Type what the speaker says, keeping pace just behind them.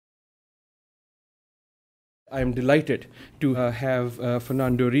I'm delighted to have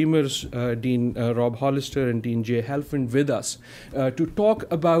Fernando Reimers, Dean Rob Hollister, and Dean Jay Halfond with us to talk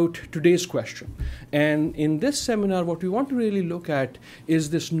about today's question. And in this seminar, what we want to really look at is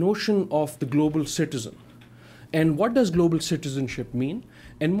this notion of the global citizen. And what does global citizenship mean?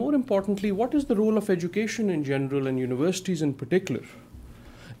 And more importantly, what is the role of education in general and universities in particular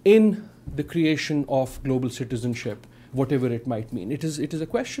in the creation of global citizenship, whatever it might mean? It is a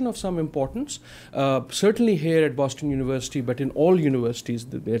question of some importance, certainly here at Boston University, but in all universities,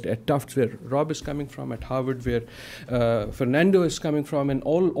 at Tufts, where Rob is coming from, at Harvard, where Fernando is coming from, and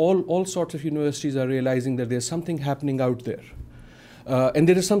all sorts of universities are realizing that there's something happening out there. And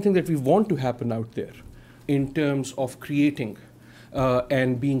there is something that we want to happen out there in terms of creating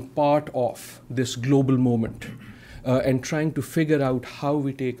and being part of this global moment. And trying to figure out how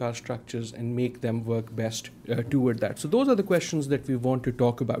we take our structures and make them work best toward that. So those are the questions that we want to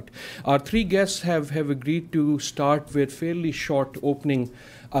talk about. Our three guests have agreed to start with fairly short opening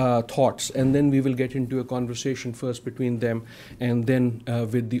thoughts, and then we will get into a conversation first between them and then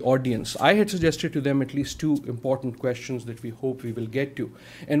with the audience. I had suggested to them at least two important questions that we hope we will get to.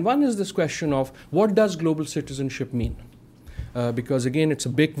 And one is this question of what does global citizenship mean? Because again, it's a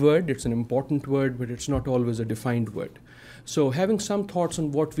big word, it's an important word, but it's not always a defined word. So having some thoughts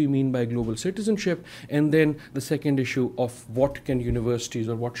on what we mean by global citizenship, and then the second issue of what can universities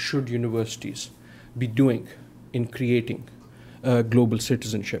or what should universities be doing in creating global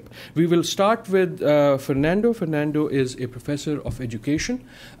citizenship. We will start with Fernando. Fernando is a professor of education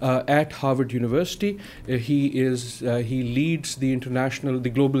at Harvard University. He leads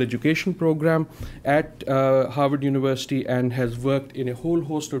the global education program at Harvard University and has worked in a whole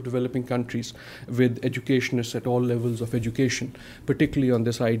host of developing countries with educationists at all levels of education, particularly on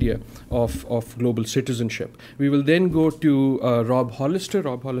this idea of global citizenship. We will then go to Rob Hollister.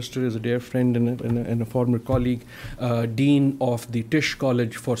 Rob Hollister is a dear friend and a former colleague, Dean of the Tisch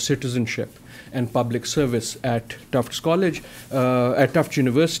College for Citizenship and Public Service at Tufts College, at Tufts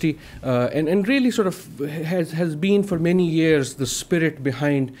University, and really sort of has been for many years the spirit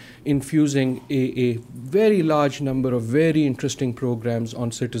behind infusing a very large number of very interesting programs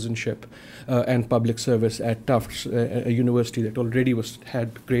on citizenship and public service at Tufts, a university that already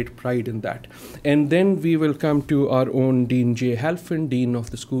had great pride in that. And then we will come to our own Dean Jay Halfond, Dean of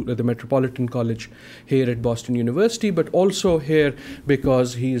the Metropolitan College here at Boston University, but also here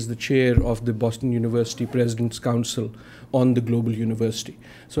because he is the chair of the Boston University President's Council on the Global University.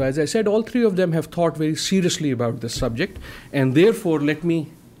 So as I said, all three of them have thought very seriously about this subject, and therefore let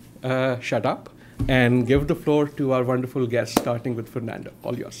me shut up and give the floor to our wonderful guests, starting with Fernando.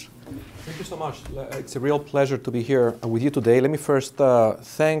 All yours. Thank you so much. It's a real pleasure to be here with you today. Let me first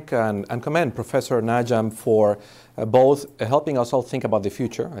thank and commend Professor Najam for both helping us all think about the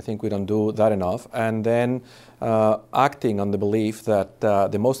future. I think we don't do that enough. And then acting on the belief that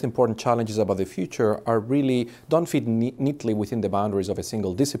the most important challenges about the future don't fit neatly within the boundaries of a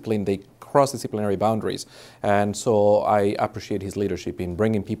single discipline. They cross disciplinary boundaries. And so I appreciate his leadership in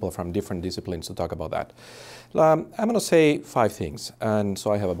bringing people from different disciplines to talk about that. I'm going to say 5 things, and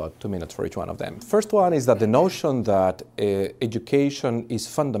so I have about 2 minutes for each one of them. First one is that the notion that education is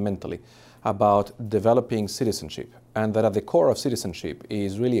fundamentally about developing citizenship, and that at the core of citizenship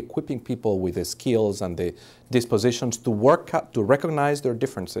is really equipping people with the skills and the dispositions to recognize their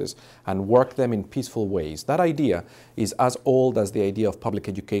differences and work them in peaceful ways. That idea is as old as the idea of public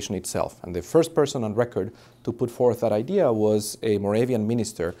education itself. And the first person on record to put forth that idea was a Moravian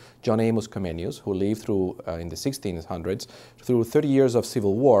minister, John Amos Comenius, who lived through, in the 1600s, through 30 years of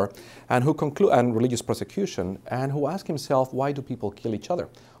civil war and religious persecution, and who asked himself, why do people kill each other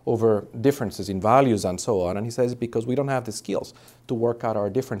over differences in values and so on? And he says, because we don't have the skills to work out our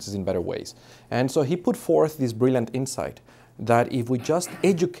differences in better ways. And so he put forth this brilliant insight that if we just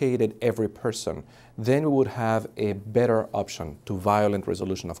educated every person, then we would have a better option to violent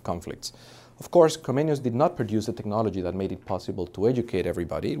resolution of conflicts. Of course, Comenius did not produce a technology that made it possible to educate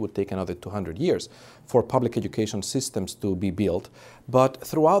everybody. It would take another 200 years for public education systems to be built. But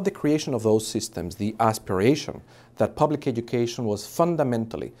throughout the creation of those systems, the aspiration that public education was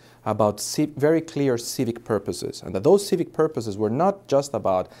fundamentally about very clear civic purposes, and that those civic purposes were not just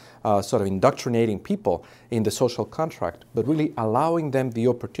about sort of indoctrinating people in the social contract, but really allowing them the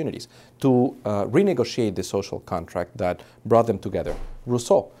opportunities to renegotiate the social contract that brought them together.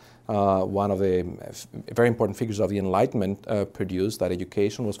 Rousseau, one of the very important figures of the Enlightenment, produced that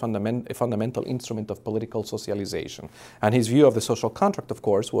education was a fundamental instrument of political socialization. And his view of the social contract, of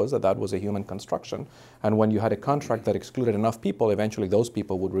course, was that that was a human construction. And when you had a contract that excluded enough people, eventually those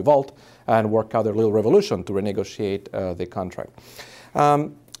people would revolt and work out their little revolution to renegotiate the contract.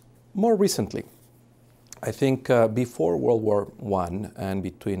 More recently, I think before World War I and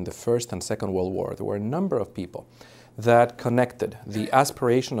between the First and Second World War, there were a number of people that connected the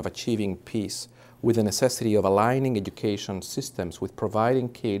aspiration of achieving peace with the necessity of aligning education systems with providing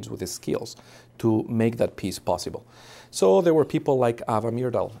kids with the skills to make that peace possible. So there were people like Ava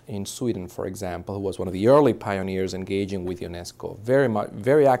Myrdal in Sweden, for example, who was one of the early pioneers engaging with UNESCO,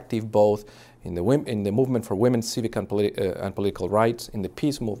 very active both in the movement for women's civic and political rights, in the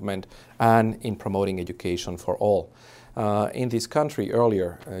peace movement, and in promoting education for all. In this country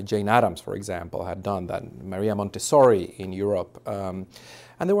earlier, Jane Addams, for example, had done that, Maria Montessori in Europe.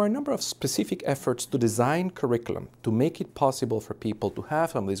 And there were a number of specific efforts to design curriculum to make it possible for people to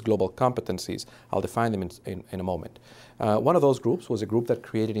have some of these global competencies. I'll define them in a moment. One of those groups was a group that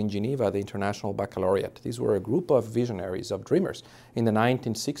created in Geneva the International Baccalaureate. These were a group of visionaries, of dreamers in the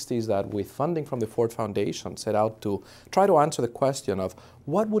 1960s that, with funding from the Ford Foundation, set out to try to answer the question of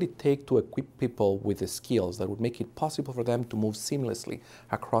what would it take to equip people with the skills that would make it possible for them to move seamlessly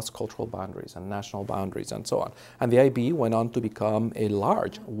across cultural boundaries and national boundaries and so on. And the IB went on to become a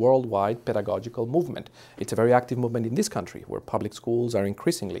large worldwide pedagogical movement. It's a very active movement in this country where public schools are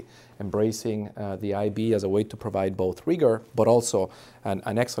increasingly embracing the IB as a way to provide both rigor but also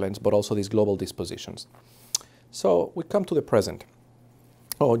and excellence, but also these global dispositions. So we come to the present.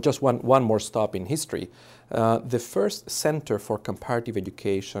 Oh, just one more stop in history. The first Center for Comparative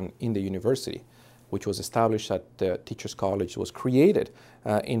Education in the university, which was established at Teachers College, was created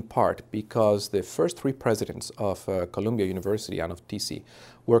in part because the first three presidents of Columbia University and of TC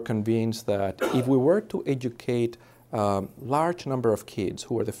were convinced that if we were to educate large number of kids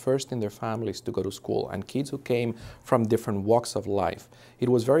who were the first in their families to go to school and kids who came from different walks of life, it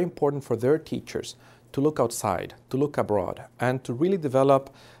was very important for their teachers to look outside, to look abroad, and to really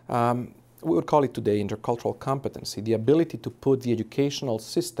develop, we would call it today intercultural competency, the ability to put the educational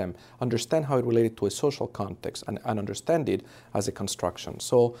system, understand how it related to a social context, and understand it as a construction.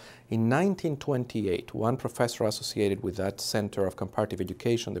 So in 1928, one professor associated with that Center of Comparative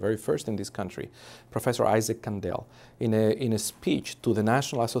Education, the very first in this country, Professor Isaac Kandel, in a speech to the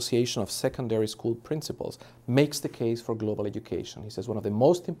National Association of Secondary School Principals, makes the case for global education. He says one of the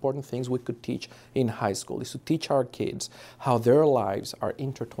most important things we could teach in high school is to teach our kids how their lives are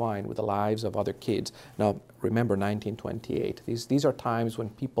intertwined with the lives of other kids. Now, remember 1928. These are times when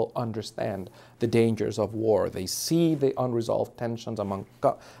people understand the dangers of war. They see the unresolved tensions among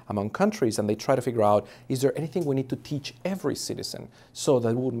countries, and they try to figure out, is there anything we need to teach every citizen so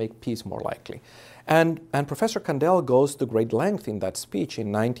that we would make peace more likely? And Professor Kandel goes to great length in that speech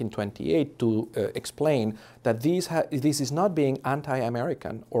in 1928 to explain that this is not being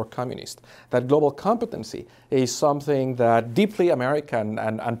anti-American or communist, that global competency is something that deeply American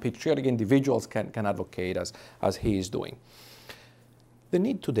and patriotic individuals can advocate as he is doing. The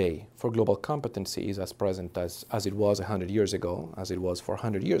need today for global competency is as present as it was 100 years ago, as it was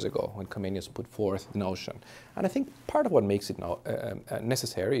 400 years ago when Comenius put forth the notion. And I think part of what makes it now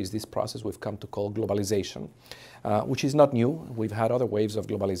necessary is this process we've come to call globalization, which is not new. We've had other waves of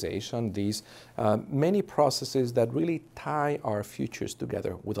globalization, these many processes that really tie our futures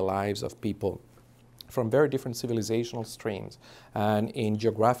together with the lives of people from very different civilizational streams and in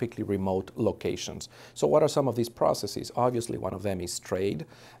geographically remote locations. So what are some of these processes? Obviously, one of them is trade.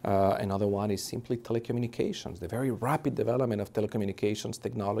 Another one is simply telecommunications, the very rapid development of telecommunications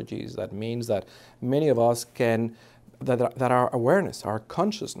technologies. That means that many of us can, that our awareness, our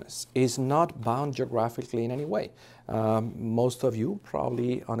consciousness is not bound geographically in any way. Most of you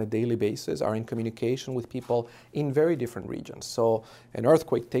probably on a daily basis are in communication with people in very different regions. So an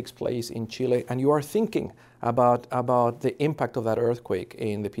earthquake takes place in Chile and you are thinking about the impact of that earthquake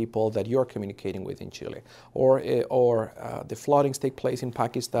in the people that you're communicating with in Chile. Or the floodings take place in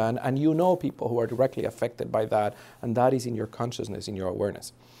Pakistan and you know people who are directly affected by that, and that is in your consciousness, in your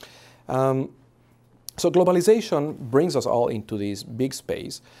awareness. So globalization brings us all into this big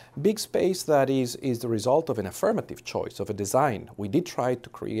space that is the result of an affirmative choice, of a design. We did try to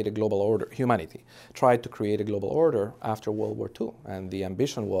create a global order, humanity tried to create a global order after World War II, and the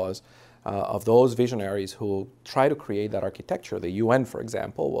ambition was of those visionaries who try to create that architecture. The UN, for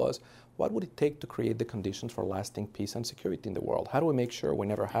example, was what would it take to create the conditions for lasting peace and security in the world? How do we make sure we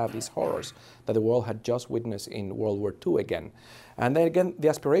never have these horrors that the world had just witnessed in World War II again? And then again, the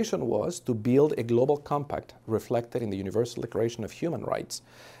aspiration was to build a global compact reflected in the Universal Declaration of Human Rights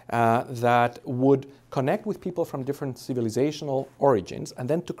that would connect with people from different civilizational origins, and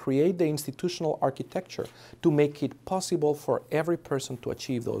then to create the institutional architecture to make it possible for every person to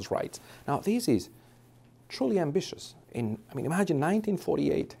achieve those rights. Now, this is truly ambitious. Imagine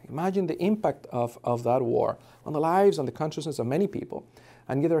 1948. Imagine the impact of that war on the lives and the consciousness of many people.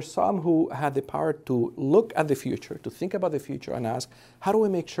 And yet there are some who had the power to look at the future, to think about the future and ask, how do we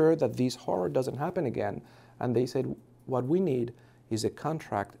make sure that this horror doesn't happen again? And they said, what we need is a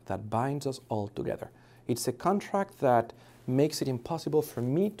contract that binds us all together. It's a contract that makes it impossible for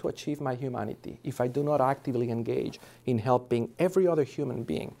me to achieve my humanity if I do not actively engage in helping every other human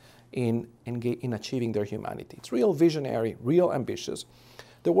being in achieving their humanity. It's real visionary, real ambitious.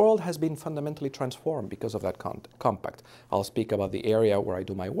 The world has been fundamentally transformed because of that compact. I'll speak about the area where I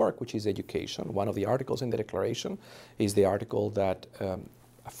do my work, which is education. One of the articles in the Declaration is the article that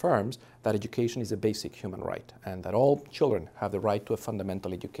affirms that education is a basic human right and that all children have the right to a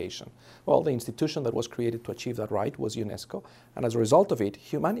fundamental education. Well, the institution that was created to achieve that right was UNESCO, and as a result of it,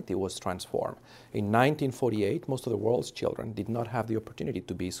 humanity was transformed. In 1948, most of the world's children did not have the opportunity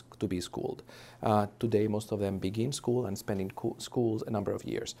to be schooled. Today, most of them begin school and spend in schools a number of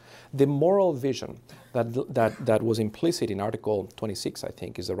years. The moral vision that was implicit in Article 26, I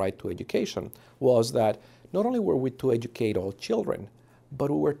think, is the right to education, was that not only were we to educate all children, but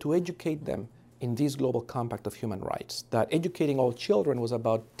we were to educate them in this global compact of human rights. That educating all children was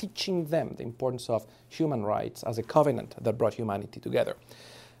about teaching them the importance of human rights as a covenant that brought humanity together.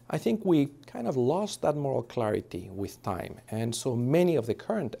 I think we kind of lost that moral clarity with time, and so many of the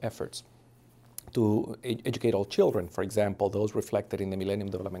current efforts to educate all children, for example, those reflected in the Millennium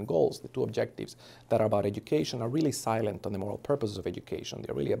Development Goals, the two objectives that are about education, are really silent on the moral purposes of education.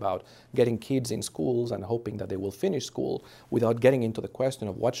 They're really about getting kids in schools and hoping that they will finish school without getting into the question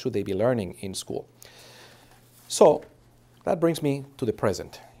of what should they be learning in school. So that brings me to the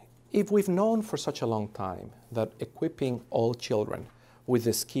present. If we've known for such a long time that equipping all children with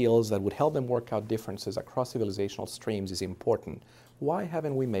the skills that would help them work out differences across civilizational streams is important, why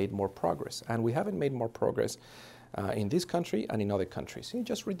haven't we made more progress? And we haven't made more progress in this country and in other countries. You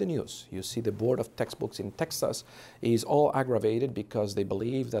just read the news. You see the board of textbooks in Texas is all aggravated because they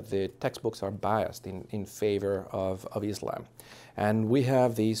believe that the textbooks are biased in favor of Islam. And we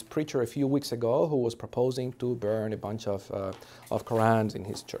have this preacher a few weeks ago who was proposing to burn a bunch of Qurans in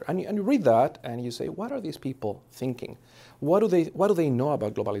his church. And you read that and you say, what are these people thinking? What do they know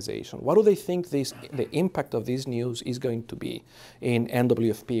about globalization? What do they think the impact of this news is going to be in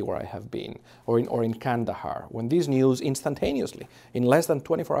NWFP, where I have been, or in Kandahar, when this news instantaneously, in less than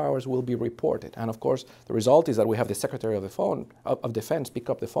 24 hours, will be reported? And of course, the result is that we have the Secretary of Defense pick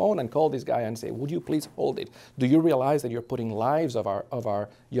up the phone and call this guy and say, would you please hold it? Do you realize that you're putting lives of our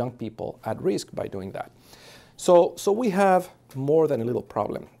young people at risk by doing that? So we have more than a little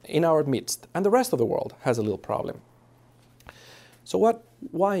problem in our midst, and the rest of the world has a little problem. So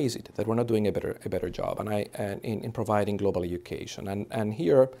why is it that we're not doing a better job in providing global education? And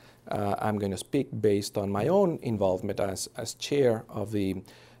here I'm going to speak based on my own involvement as chair of the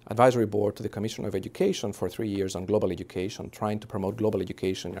advisory board to the Commissioner of Education for 3 years on global education, trying to promote global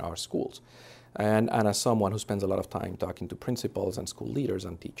education in our schools. And as someone who spends a lot of time talking to principals and school leaders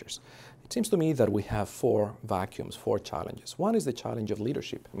and teachers. It seems to me that we have four vacuums, four challenges. One is the challenge of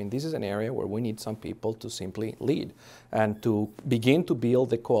leadership. I mean, this is an area where we need some people to simply lead and to begin to build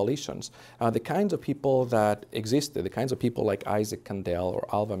the coalitions, the kinds of people that existed, the kinds of people like Isaac Kandel or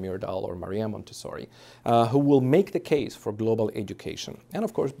Alva Myrdal or Maria Montessori, who will make the case for global education. And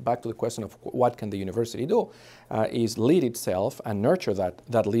of course, back to the question of what can the university do, is lead itself and nurture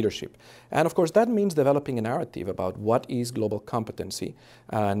that leadership. And of course, that means developing a narrative about what is global competency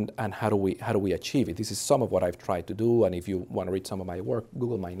and how do we achieve it. This is some of what I've tried to do, and if you want to read some of my work,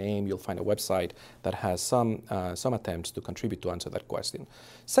 Google my name, you'll find a website that has some attempts to contribute to answer that question.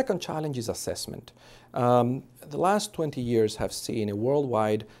 Second challenge is assessment. The last 20 years have seen a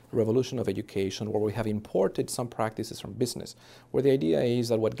worldwide revolution of education where we have imported some practices from business, where the idea is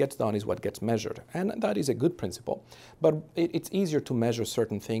that what gets done is what gets measured. And that is a good principle, but it's easier to measure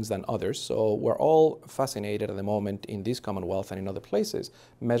certain things than others. So we're all fascinated at the moment in this Commonwealth and in other places,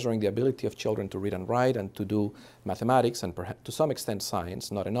 measuring the ability of children to read and write and to do mathematics and perhaps to some extent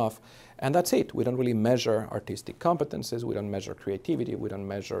science, not enough. And that's it. We don't really measure artistic competences. We don't measure creativity. We don't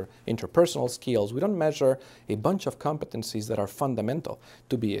measure interpersonal skills. We don't measure a bunch of competencies that are fundamental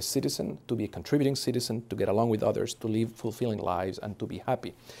to be a citizen, to be a contributing citizen, to get along with others, to live fulfilling lives, and to be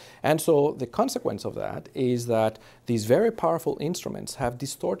happy. And so the consequence of that is that these very powerful instruments have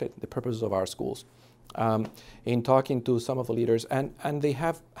distorted the purposes of our schools. In talking to some of the leaders, and they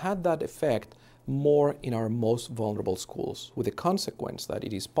have had that effect more in our most vulnerable schools, with the consequence that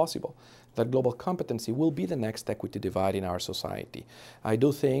it is possible that global competency will be the next equity divide in our society. I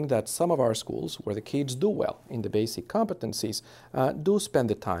do think that some of our schools, where the kids do well in the basic competencies, do spend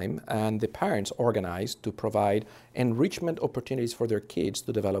the time and the parents organize to provide enrichment opportunities for their kids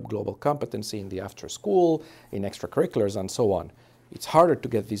to develop global competency in the after school, in extracurriculars, and so on. It's harder to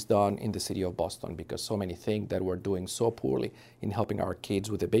get this done in the city of Boston because so many think that we're doing so poorly in helping our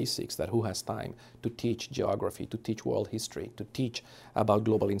kids with the basics that who has time to teach geography, to teach world history, to teach about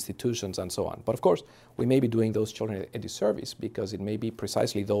global institutions and so on. But of course, we may be doing those children a disservice because it may be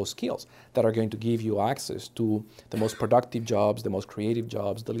precisely those skills that are going to give you access to the most productive jobs, the most creative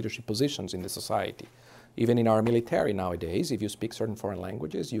jobs, the leadership positions in the society. Even in our military nowadays, if you speak certain foreign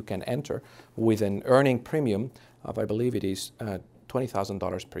languages, you can enter with an earning premium of, I believe it is,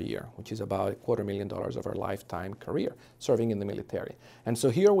 $20,000 per year, which is about $250,000 of our lifetime career serving in the military. And so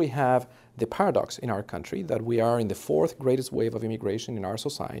here we have the paradox in our country that we are in the fourth greatest wave of immigration in our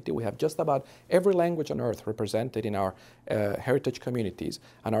society. We have just about every language on earth represented in our heritage communities,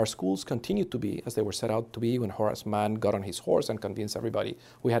 and our schools continue to be, as they were set out to be when Horace Mann got on his horse and convinced everybody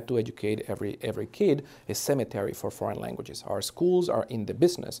we had to educate every kid, a cemetery for foreign languages. Our schools are in the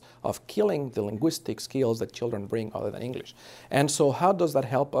business of killing the linguistic skills that children bring other than English. And so how does that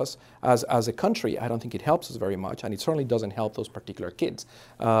help us as a country? I don't think it helps us very much, and it certainly doesn't help those particular kids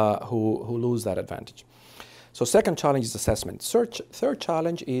who lose that advantage. So second challenge is assessment. Third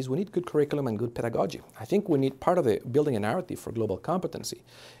challenge is we need good curriculum and good pedagogy. I think we need part of the building a narrative for global competency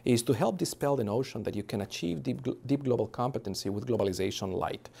is to help dispel the notion that you can achieve deep global competency with globalization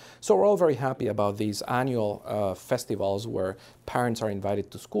light. So we're all very happy about these annual festivals where parents are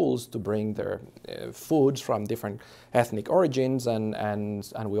invited to schools to bring their foods from different ethnic origins and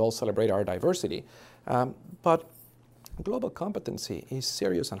we all celebrate our diversity. But global competency is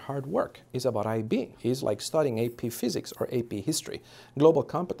serious and hard work. It's about IB. It's like studying AP physics or AP history. Global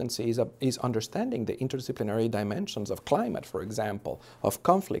competency is understanding the interdisciplinary dimensions of climate, for example, of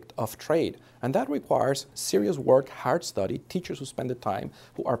conflict, of trade. And that requires serious work, hard study, teachers who spend the time,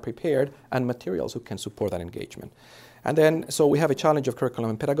 who are prepared, and materials who can support that engagement. And then, so we have a challenge of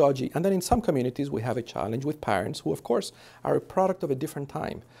curriculum and pedagogy. And then in some communities, we have a challenge with parents who, of course, are a product of a different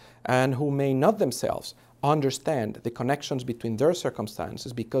time and who may not themselves understand the connections between their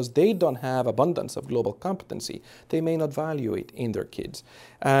circumstances because they don't have abundance of global competency. They may not value it in their kids.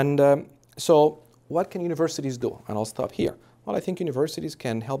 And so what can universities do? And I'll stop here. Well, I think universities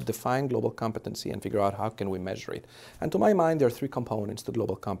can help define global competency and figure out how can we measure it. And to my mind, there are three components to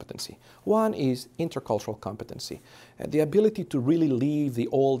global competency. One is intercultural competency, the ability to really leave the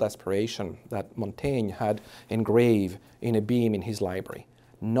old aspiration that Montaigne had engraved in a beam in his library.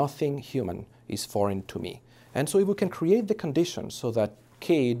 Nothing human is foreign to me. And so if we can create the conditions so that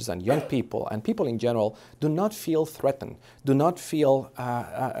kids and young people and people in general do not feel threatened, do not feel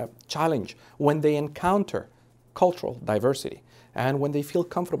challenged when they encounter cultural diversity and when they feel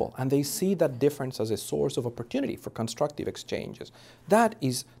comfortable and they see that difference as a source of opportunity for constructive exchanges. That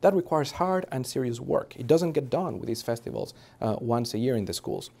requires hard and serious work. It doesn't get done with these festivals once a year in the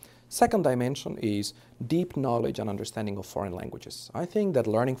schools. Second dimension is deep knowledge and understanding of foreign languages. I think that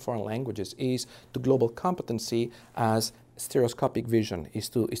learning foreign languages is to global competency as stereoscopic vision is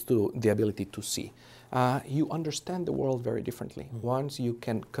to the ability to see. You understand the world very differently once you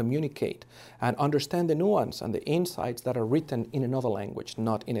can communicate and understand the nuance and the insights that are written in another language,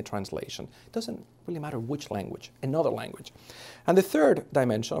 not in a translation. It doesn't really matter which language, another language. And the third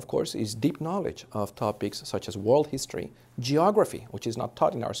dimension, of course, is deep knowledge of topics such as world history, geography, which is not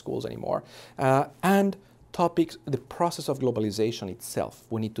taught in our schools anymore, and topics, the process of globalization itself.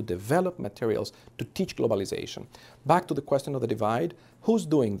 We need to develop materials to teach globalization. Back to the question of the divide, who's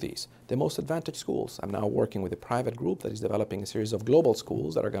doing these? The most advantaged schools. I'm now working with a private group that is developing a series of global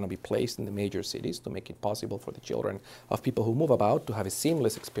schools that are going to be placed in the major cities to make it possible for the children of people who move about to have a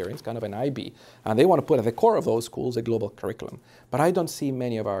seamless experience, kind of an IB. And they want to put at the core of those schools a global curriculum. But I don't see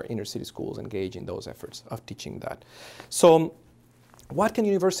many of our inner city schools engage in those efforts of teaching that. So what can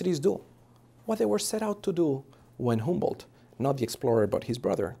universities do? What they were set out to do when Humboldt, not the explorer but his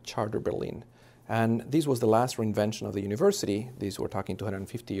brother, chartered Berlin. And this was the last reinvention of the university. These were talking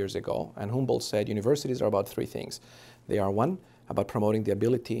 250 years ago. And Humboldt said universities are about three things. They are, one, about promoting the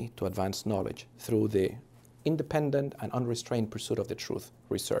ability to advance knowledge through the independent and unrestrained pursuit of the truth,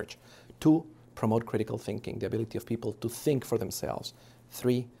 research. Two, promote critical thinking, the ability of people to think for themselves.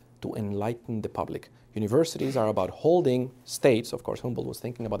 Three, to enlighten the public. Universities are about holding states, of course Humboldt was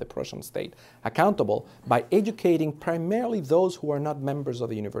thinking about the Prussian state, accountable by educating primarily those who are not members of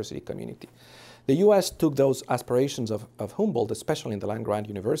the university community. The US took those aspirations of Humboldt, especially in the land-grant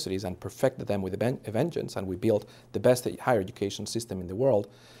universities, and perfected them with a vengeance, and we built the best higher education system in the world.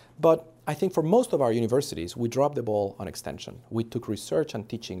 But I think for most of our universities, we dropped the ball on extension. We took research and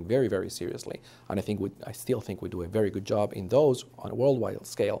teaching very, very seriously. And I still think we do a very good job in those on a worldwide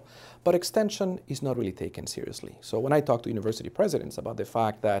scale. But extension is not really taken seriously. So when I talk to university presidents about the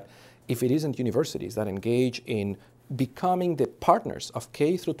fact that if it isn't universities that engage in becoming the partners of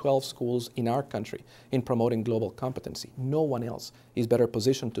K through 12 schools in our country in promoting global competency. No one else is better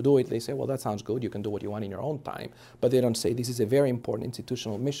positioned to do it. They say, well, that sounds good. You can do what you want in your own time. But they don't say this is a very important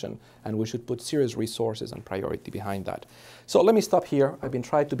institutional mission and we should put serious resources and priority behind that. So let me stop here. I've been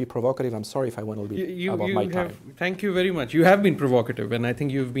trying to be provocative. I'm sorry if I went a little bit above my time. Thank you very much. You have been provocative, and I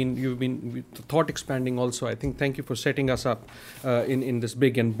think you've been thought expanding also. I think thank you for setting us up in this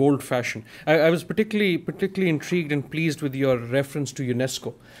big and bold fashion. I was particularly intrigued and pleased with your reference to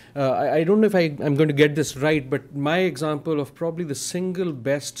UNESCO. I don't know if I'm going to get this right, but my example of probably the single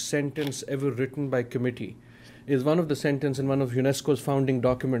best sentence ever written by committee is one of the sentences in one of UNESCO's founding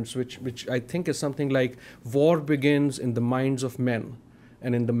documents, which I think is something like, war begins in the minds of men,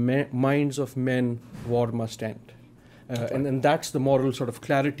 and in the minds of men, war must end. And that's the moral sort of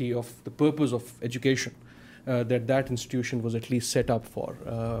clarity of the purpose of education that institution was at least set up for.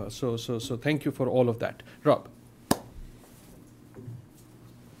 So thank you for all of that. Rob.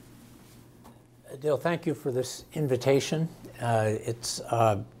 Adil, thank you for this invitation. I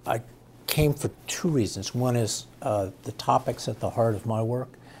came for two reasons. One is the topics at the heart of my work,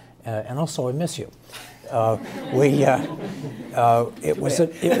 and also I miss you. It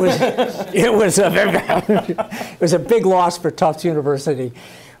was a big loss for Tufts University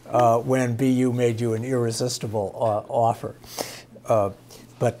when BU made you an irresistible offer.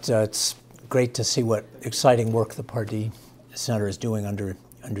 But it's great to see what exciting work the Pardee Center is doing under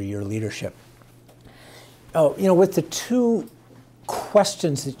your leadership. With the two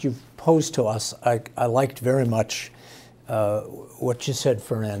questions that you've posed to us, I liked very much what you said,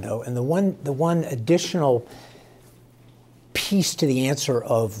 Fernando. And the one additional piece to the answer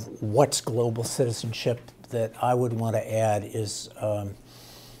of what's global citizenship that I would want to add is an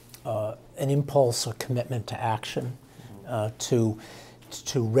impulse, a commitment to action, to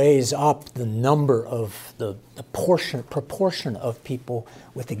raise up the number of the proportion of people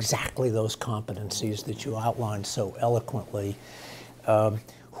with exactly those competencies that you outlined so eloquently,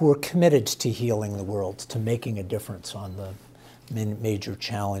 who are committed to healing the world, to making a difference on the major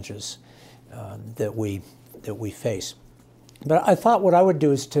challenges that we face. But I thought what I would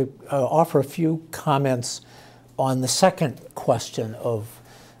do is to offer a few comments on the second question of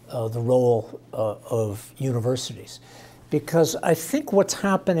the role of universities. Because I think what's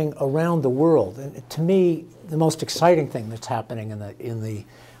happening around the world, and to me, the most exciting thing that's happening in the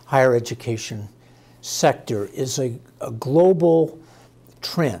higher education sector is a global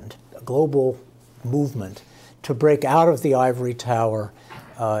trend, a global movement to break out of the ivory tower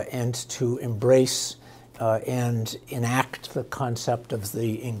and to embrace and enact the concept of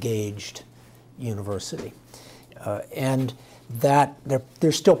the engaged university. And that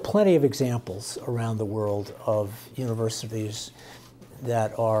there's still plenty of examples around the world of universities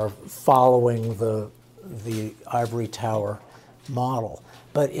that are following the ivory tower model.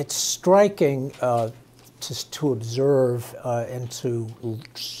 But it's striking to observe and to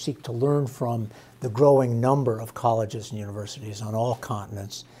seek to learn from the growing number of colleges and universities on all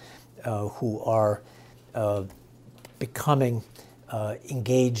continents who are becoming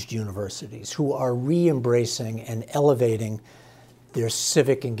engaged universities, who are re-embracing and elevating their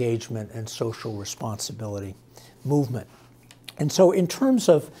civic engagement and social responsibility movement. And so in terms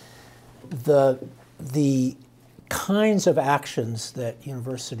of the kinds of actions that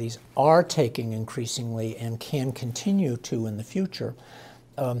universities are taking increasingly and can continue to in the future,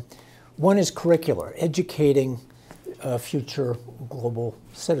 one is curricular, educating future global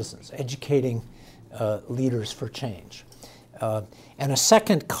citizens, educating leaders for change. And a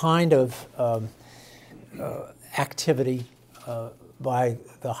second kind of activity by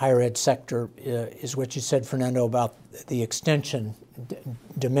the higher ed sector is what you said, Fernando, about the extension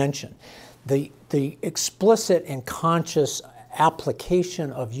dimension. The explicit and conscious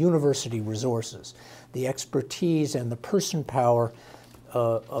application of university resources, the expertise and the person power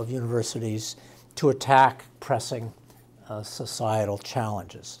of universities to attack pressing societal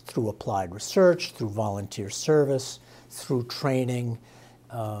challenges through applied research, through volunteer service, through training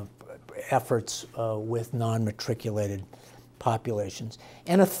efforts with non-matriculated populations.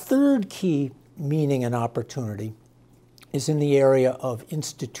 And a third key meaning and opportunity is in the area of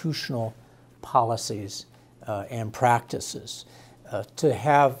institutional policies and practices.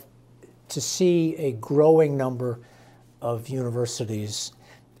 To see a growing number of universities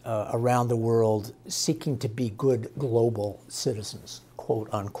around the world seeking to be good global citizens,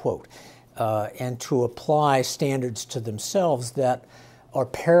 quote unquote, and to apply standards to themselves that are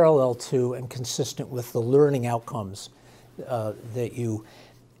parallel to and consistent with the learning outcomes that you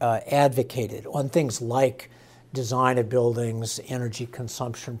advocated on things like design of buildings, energy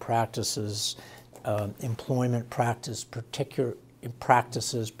consumption practices, employment practices,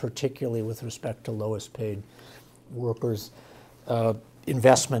 particularly with respect to lowest paid workers,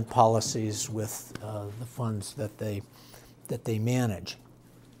 investment policies with the funds that they manage.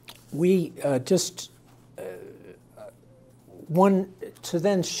 We to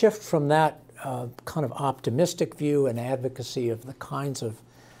then shift from that kind of optimistic view and advocacy of the kinds of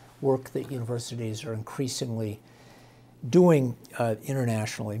work that universities are increasingly doing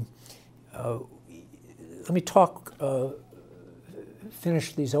internationally. Let me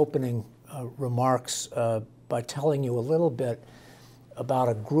finish these opening remarks by telling you a little bit about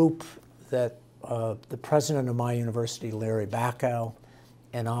a group that the president of my university, Larry Bacow,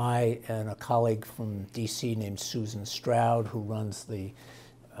 and I, and a colleague from DC named Susan Stroud, who runs the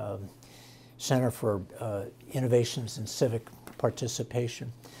Center for Innovations in Civic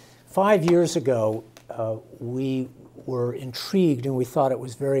Participation. 5 years ago, we were intrigued, and we thought it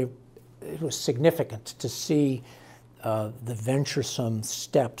was significant to see the venturesome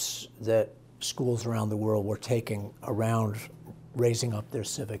steps that schools around the world were taking around raising up their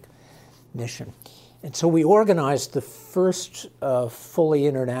civic mission. And so we organized the first fully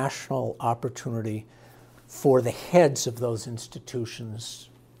international opportunity for the heads of those institutions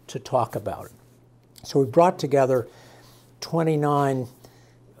to talk about it. So we brought together 29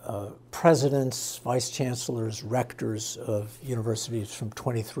 presidents, vice chancellors, rectors of universities from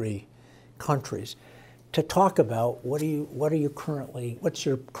 23 countries to talk about what's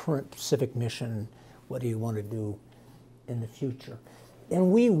your current civic mission, what do you want to do in the future.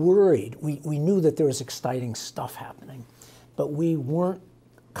 And we worried, we knew that there was exciting stuff happening, but we weren't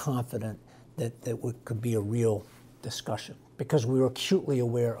confident that could be a real discussion because we were acutely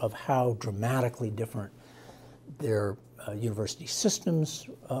aware of how dramatically different their university systems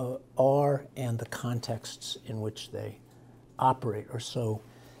are and the contexts in which they operate are so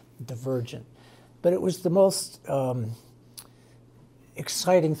divergent. But it was the most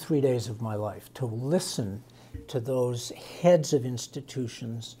exciting 3 days of my life to listen to those heads of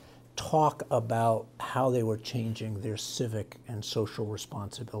institutions talk about how they were changing their civic and social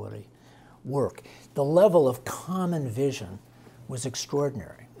responsibility work. The level of common vision was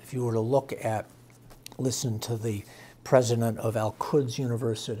extraordinary. If you were to listen to the president of Al-Quds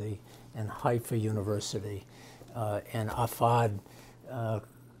University and Haifa University and Afad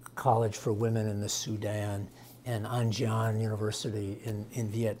College for Women in the Sudan and Anjian University in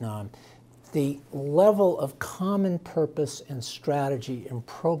Vietnam, the level of common purpose and strategy and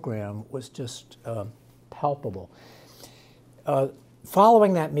program was just palpable.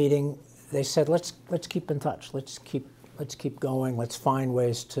 Following that meeting, they said, let's keep in touch. Let's keep going. Let's find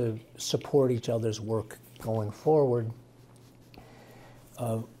ways to support each other's work going forward.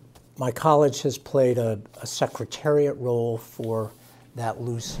 My college has played a secretariat role for that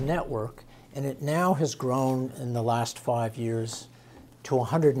loose network, and it now has grown in the last 5 years to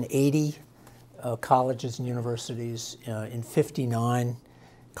 180 colleges and universities in 59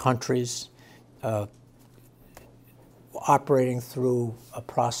 countries, operating through a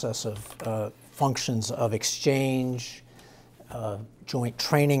process of functions of exchange, joint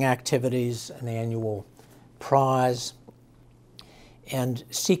training activities, an annual prize, and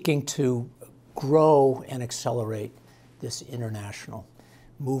seeking to grow and accelerate this international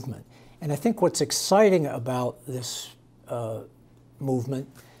movement. And I think what's exciting about this movement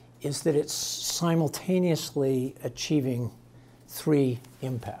is that it's simultaneously achieving three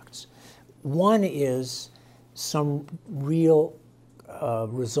impacts. One is some real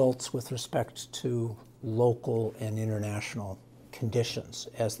results with respect to local and international conditions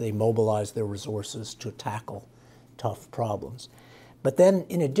as they mobilize their resources to tackle tough problems. But then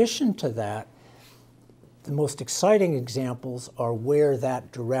in addition to that, the most exciting examples are where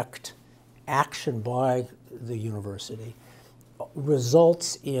that direct action by the university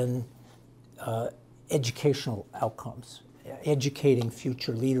results in educational outcomes, educating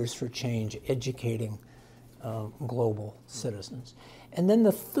future leaders for change, educating global citizens. And then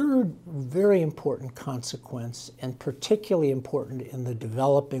the third very important consequence, and particularly important in the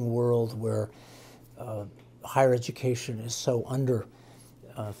developing world where higher education is so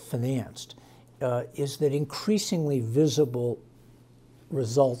under-financed, is that increasingly visible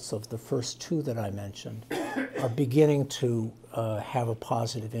results of the first two that I mentioned are beginning to have a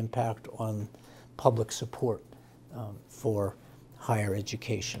positive impact on public support for higher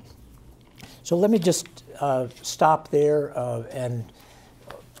education. So let me just stop there and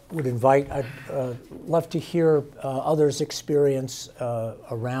would invite, I'd love to hear others' experience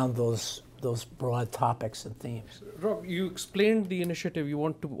around those those broad topics and themes. Rob, you explained the initiative. You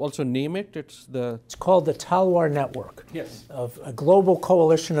want to also name it? It's called the Talwar Network. Yes. Of a global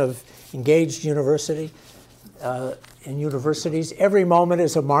coalition of engaged universities. Every moment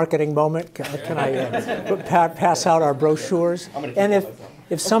is a marketing moment. Can I pass out our brochures? And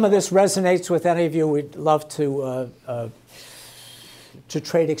if some of this resonates with any of you, we'd love to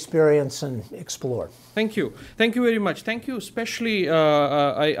trade experience and explore. Thank you. Thank you very much. Thank you especially,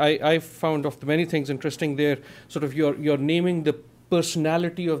 I found of the many things interesting there, sort of your naming the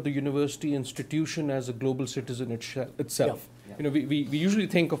personality of the university institution as a global citizen itself. Yeah. You know, we usually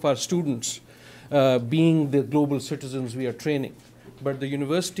think of our students being the global citizens we are training, but the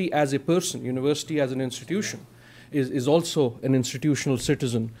university as a person, university as an institution, is also an institutional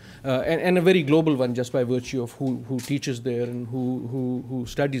citizen, and a very global one just by virtue of who teaches there and who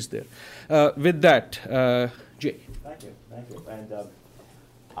studies there. With that, Jay. Thank you. And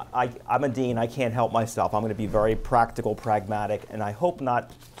I'm a dean. I can't help myself. I'm going to be very practical, pragmatic, and I hope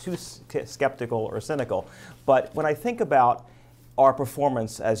not too skeptical or cynical. But when I think about our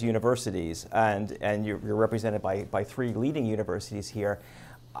performance as universities, and you're represented by 3 leading universities here,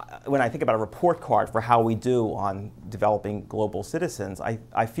 when I think about a report card for how we do on developing global citizens,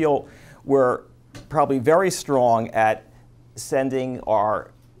 I feel we're probably very strong at sending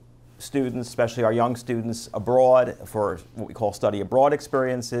our students, especially our young students, abroad for what we call study abroad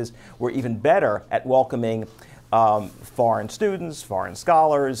experiences. We're even better at welcoming foreign students, foreign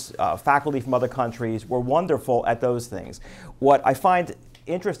scholars, faculty from other countries. We're wonderful at those things. What I find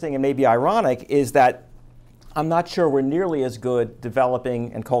interesting and maybe ironic is that I'm not sure we're nearly as good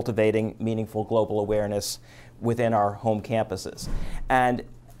developing and cultivating meaningful global awareness within our home campuses. And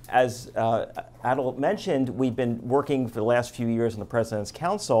as Adil mentioned, we've been working for the last few years in the President's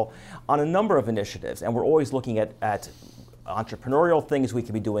Council on a number of initiatives, and we're always looking at entrepreneurial things we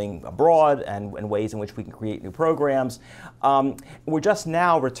could be doing abroad and ways in which we can create new programs. We're just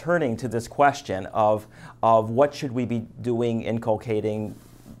now returning to this question of what should we be doing, inculcating,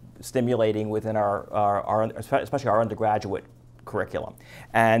 stimulating within our especially our undergraduate curriculum.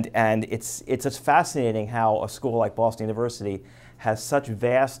 And it's just fascinating how a school like Boston University has such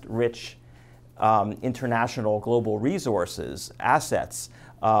vast, rich international global resources, assets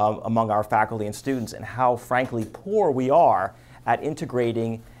among our faculty and students, and how frankly poor we are at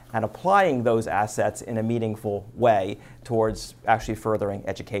integrating and applying those assets in a meaningful way towards actually furthering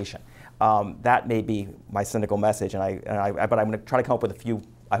education. That may be my cynical message, but I'm going to try to come up with a few,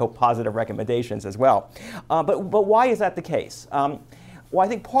 I hope, positive recommendations as well. But why is that the case? Well, I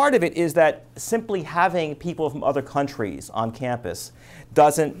think part of it is that simply having people from other countries on campus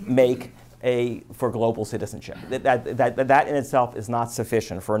doesn't make for global citizenship. That in itself is not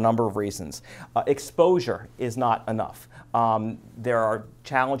sufficient for a number of reasons. Exposure is not enough. There are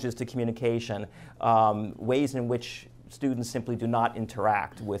challenges to communication, ways in which students simply do not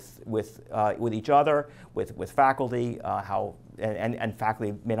interact with each other, with faculty, and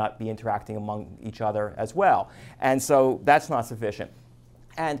faculty may not be interacting among each other as well. And so that's not sufficient.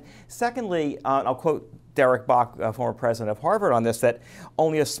 And secondly, I'll quote Derek Bach, former president of Harvard, on this, that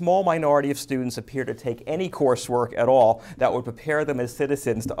only a small minority of students appear to take any coursework at all that would prepare them as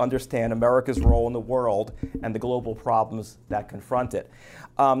citizens to understand America's role in the world and the global problems that confront it.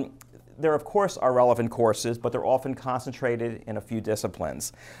 There, of course, are relevant courses, but they're often concentrated in a few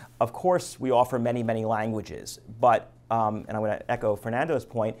disciplines. Of course, we offer many, many languages, but, and I'm going to echo Fernando's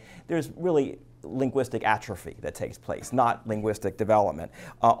point, there's really linguistic atrophy that takes place, not linguistic development.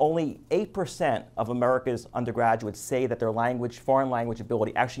 Only 8% of America's undergraduates say that their foreign language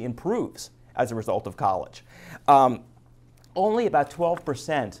ability actually improves as a result of college. Only about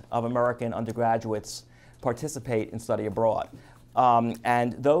 12% of American undergraduates participate in study abroad.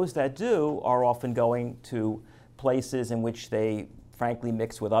 And those that do are often going to places in which they frankly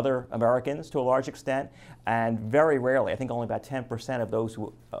mix with other Americans to a large extent, and very rarely, I think only about 10% of those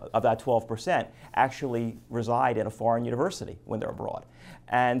of that 12% actually reside in a foreign university when they're abroad.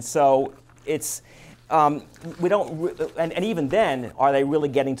 And so it's, we don't, and even then, are they really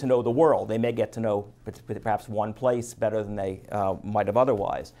getting to know the world? They may get to know perhaps one place better than they might have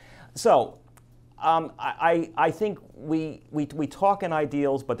otherwise. So I think we talk in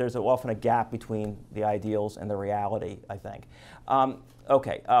ideals, but there's often a gap between the ideals and the reality, I think.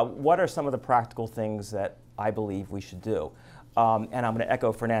 What are some of the practical things that I believe we should do? And I'm going to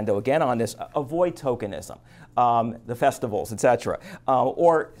echo Fernando again on this. Avoid tokenism, the festivals, etc.,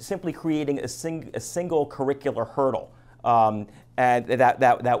 or simply creating a single curricular hurdle, and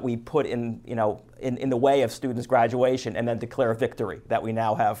that we put in, in the way of students' graduation and then declare victory that we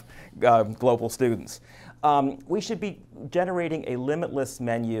now have global students. We should be generating a limitless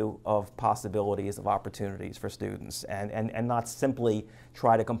menu of possibilities, of opportunities for students, and not simply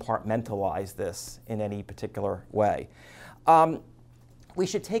try to compartmentalize this in any particular way. We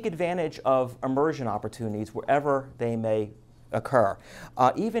should take advantage of immersion opportunities wherever they may occur.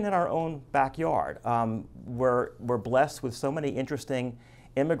 Even in our own backyard, we're blessed with so many interesting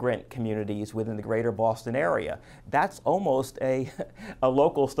immigrant communities within the greater Boston area. That's almost a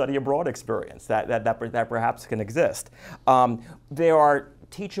local study abroad experience that perhaps can exist. There are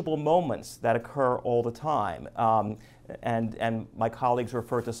teachable moments that occur all the time, and my colleagues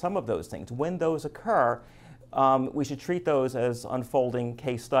refer to some of those things. When those occur, we should treat those as unfolding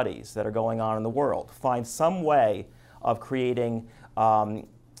case studies that are going on in the world. Find some way of creating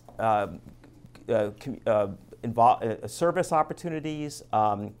service opportunities,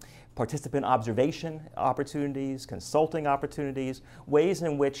 participant observation opportunities, consulting opportunities, ways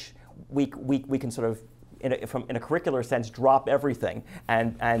in which we can sort of, in a curricular sense, drop everything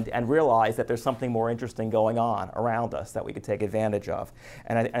and realize that there's something more interesting going on around us that we could take advantage of.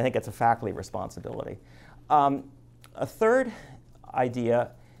 And I think it's a faculty responsibility. A third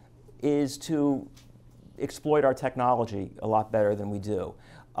idea is to exploit our technology a lot better than we do.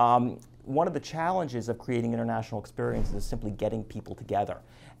 One of the challenges of creating international experiences is simply getting people together.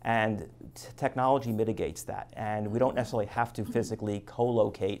 And technology mitigates that. And we don't necessarily have to physically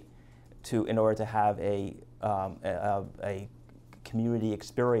co-locate in order to have a community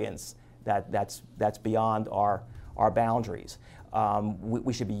experience that's beyond our boundaries.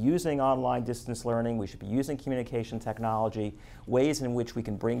 We should be using online distance learning. We should be using communication technology, ways in which we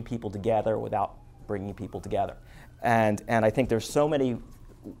can bring people together without bringing people together. And I think there's so many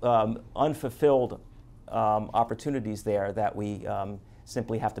unfulfilled opportunities there that we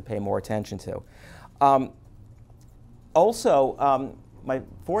simply have to pay more attention to. Also, my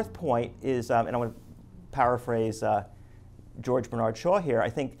fourth point is, and I want to paraphrase George Bernard Shaw here, I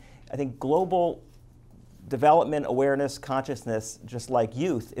think global development, awareness, consciousness, just like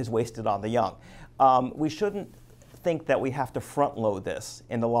youth, is wasted on the young. We shouldn't think that we have to front load this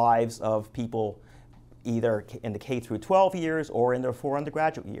in the lives of people either in the K through 12 years or in their 4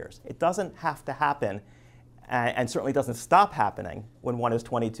 undergraduate years. It doesn't have to happen, and certainly doesn't stop happening when one is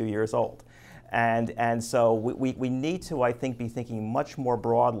 22 years old. And so we need to, I think, be thinking much more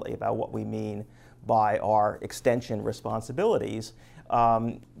broadly about what we mean by our extension responsibilities,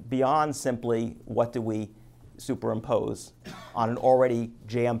 beyond simply what do we superimpose on an already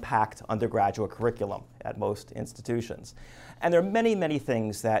jam-packed undergraduate curriculum at most institutions. And there are many, many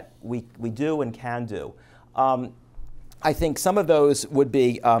things that we do and can do. I think some of those would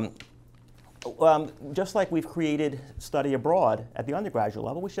be, just like we've created study abroad at the undergraduate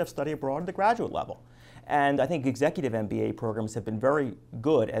level, we should have study abroad at the graduate level. And I think executive MBA programs have been very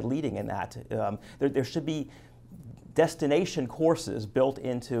good at leading in that. There should be destination courses built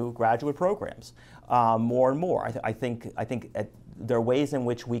into graduate programs more and more. I think there are ways in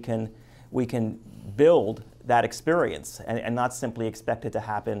which we can build that experience and not simply expect it to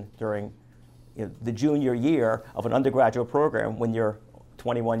happen during the junior year of an undergraduate program when you're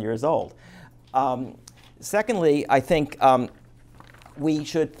 21 years old. Secondly, I think we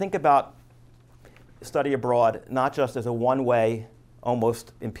should think about study abroad not just as a one-way,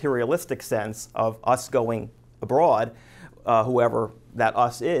 almost imperialistic sense of us going abroad, whoever that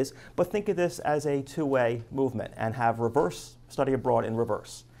us is, but think of this as a two-way movement and have reverse study abroad in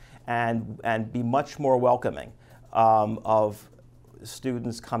reverse, and be much more welcoming of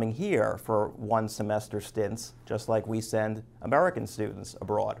students coming here for one semester stints, just like we send American students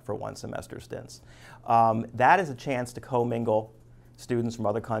abroad for one semester stints. That is a chance to commingle students from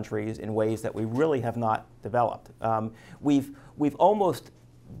other countries in ways that we really have not developed. We've almost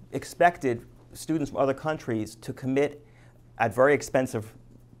expected students from other countries to commit at very expensive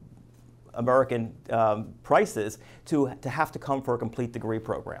American prices to have to come for a complete degree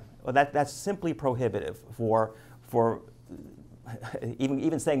program. Well, that's simply prohibitive for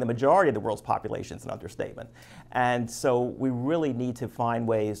even saying the majority of the world's population is an understatement. And so we really need to find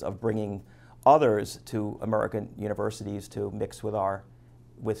ways of bringing others to American universities to mix with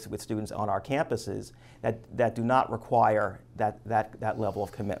with students on our campuses that do not require that level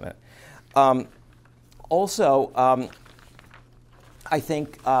of commitment. Also, I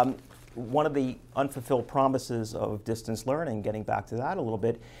think one of the unfulfilled promises of distance learning, getting back to that a little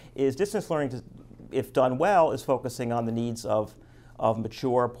bit, is distance learning, if done well, is focusing on the needs of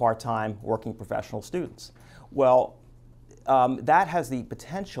mature, part-time, working professional students. Well, that has the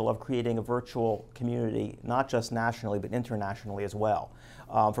potential of creating a virtual community, not just nationally, but internationally as well,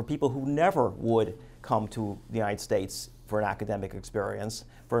 for people who never would come to the United States for an academic experience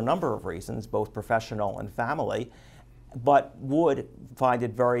for a number of reasons, both professional and family, but would find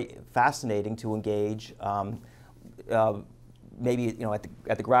it very fascinating to engage, maybe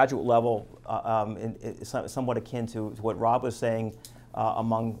at the graduate level, somewhat akin to what Rob was saying,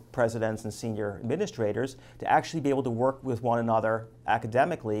 among presidents and senior administrators, to actually be able to work with one another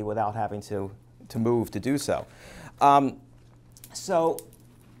academically without having to move to do so. So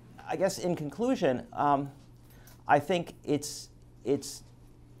I guess in conclusion, I think it's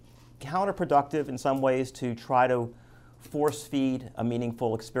counterproductive in some ways to try to force feed a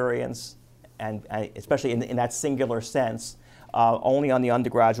meaningful experience, and especially in that singular sense, only on the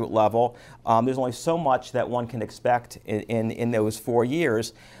undergraduate level. There's only so much that one can expect in those 4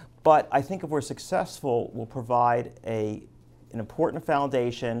 years. But I think if we're successful, we'll provide an important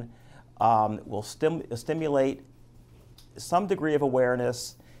foundation, will stimulate some degree of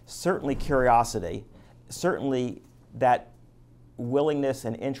awareness, certainly curiosity, certainly that willingness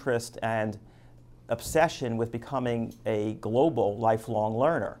and interest and obsession with becoming a global lifelong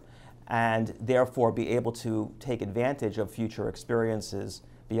learner, and therefore be able to take advantage of future experiences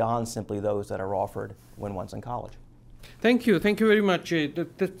beyond simply those that are offered when one's in college. Thank you very much, Jay.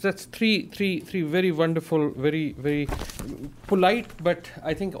 That's three very wonderful, very polite, but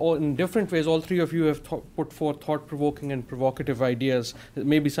I think all in different ways. All three of you have put forth thought-provoking and provocative ideas,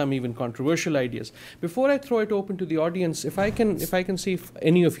 maybe some even controversial ideas. Before I throw it open to the audience, if I can see if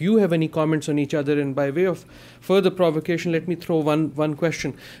any of you have any comments on each other, and by way of further provocation, let me throw one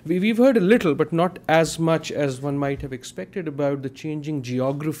question. We've heard a little, but not as much as one might have expected, about the changing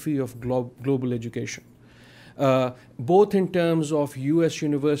geography of global education. Both in terms of US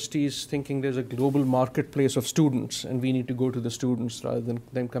universities thinking there's a global marketplace of students and we need to go to the students rather than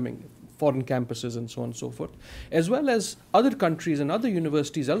them coming, foreign campuses and so on and so forth, as well as other countries and other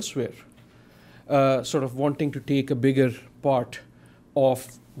universities elsewhere sort of wanting to take a bigger part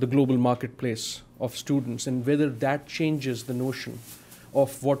of the global marketplace of students, and whether that changes the notion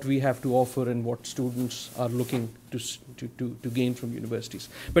of what we have to offer and what students are looking to gain from universities.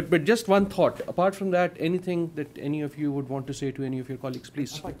 But just one thought. Apart from that, anything that any of you would want to say to any of your colleagues,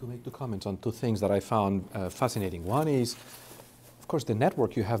 please. I'd like to make two comments on two things that I found fascinating. One is, of course, the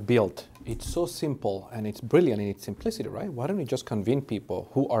network you have built. It's so simple and it's brilliant in its simplicity, right? Why don't you just convene people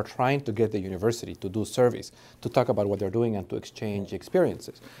who are trying to get the university to do service, to talk about what they're doing and to exchange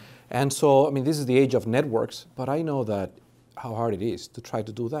experiences? And so, I mean, this is the age of networks, but I know that how hard it is to try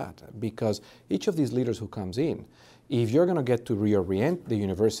to do that, because each of these leaders who comes in, if you're going to get to reorient the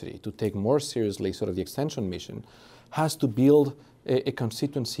university to take more seriously sort of the extension mission, has to build a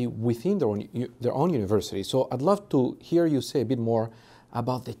constituency within their own university. So I'd love to hear you say a bit more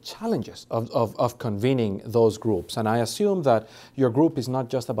about the challenges of convening those groups. And I assume that your group is not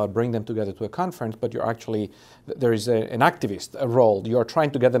just about bringing them together to a conference, but you're actually, there is an activist role. You're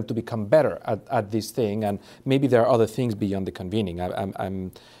trying to get them to become better at this thing, and maybe there are other things beyond the convening.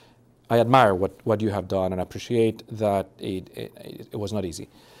 I admire what you have done and appreciate that it was not easy.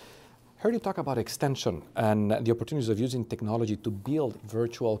 I heard you talk about extension and the opportunities of using technology to build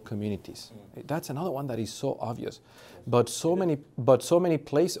virtual communities. That's another one that is so obvious, but so many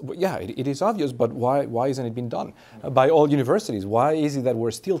places. Yeah, it is obvious, but why isn't it being done by all universities? Why is it that we're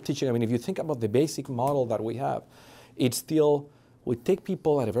still teaching? I mean, if you think about the basic model that we have, it's still, we take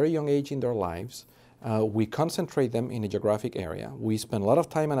people at a very young age in their lives. We concentrate them in a geographic area. We spend a lot of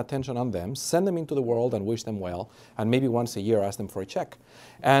time and attention on them, send them into the world and wish them well, and maybe once a year ask them for a check.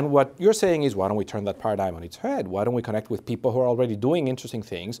 And what you're saying is, why don't we turn that paradigm on its head? Why don't we connect with people who are already doing interesting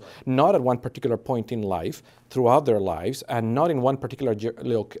things, not at one particular point in life, throughout their lives, and not in one particular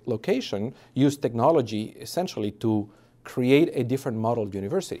location, use technology essentially to create a different model of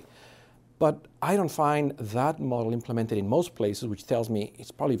university. But I don't find that model implemented in most places, which tells me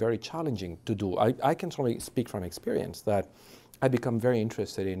it's probably very challenging to do. I can certainly speak from experience that I become very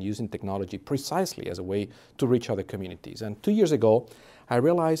interested in using technology precisely as a way to reach other communities. And 2 years ago, I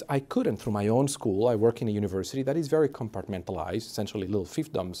realized I couldn't through my own school. I work in a university that is very compartmentalized, essentially little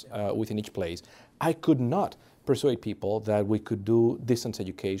fiefdoms within each place. I could not persuade people that we could do distance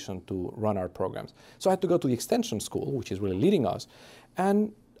education to run our programs. So I had to go to the extension school, which is really leading us.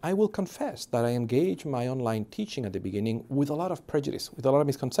 And I will confess that I engaged my online teaching at the beginning with a lot of prejudice, with a lot of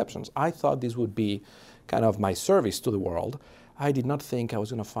misconceptions. I thought this would be kind of my service to the world. I did not think I was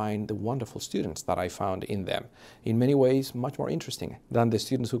going to find the wonderful students that I found in them. In many ways, much more interesting than the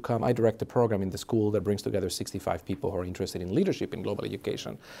students who come. I direct a program in the school that brings together 65 people who are interested in leadership in global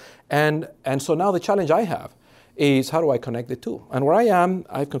education. And so now the challenge I have is how do I connect the two? And where I am,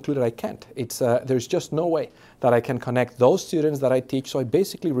 I've concluded I can't. There's just no way that I can connect those students that I teach. So I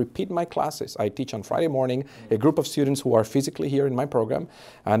basically repeat my classes. I teach on Friday morning a group of students who are physically here in my program,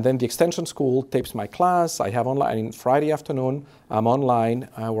 and then the extension school tapes my class. I have online, and Friday afternoon, I'm online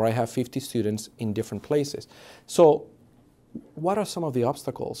where I have 50 students in different places. So what are some of the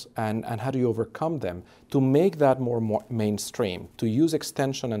obstacles, and how do you overcome them to make that more mainstream, to use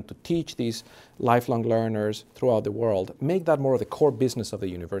extension and to teach these lifelong learners throughout the world, make that more of the core business of the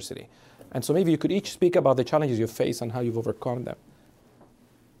university? And so maybe you could each speak about the challenges you face and how you've overcome them.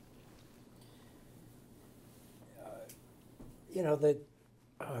 You know,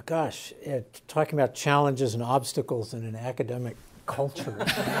 talking about challenges and obstacles in an academic culture.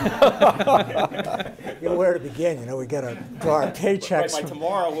 You know where to begin. You know, we got to draw our paychecks. By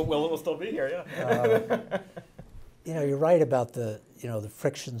tomorrow, we'll still be here. Yeah. You know, you're right about the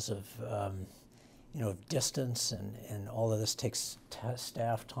frictions of of distance and all of this takes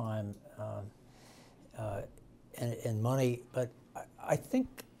staff time and money. But I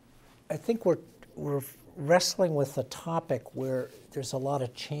think we're wrestling with a topic where there's a lot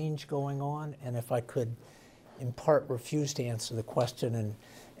of change going on, and if I could in part refuse to answer the question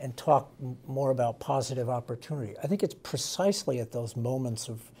and talk more about positive opportunity. I think it's precisely at those moments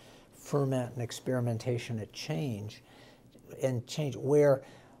of ferment and experimentation and change where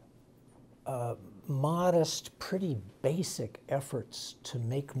modest, pretty basic efforts to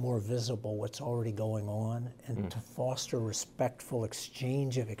make more visible what's already going on and to foster respectful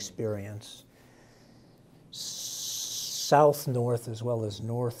exchange of experience, south-north as well as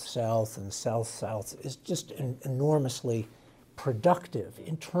north-south and south-south, is just enormously productive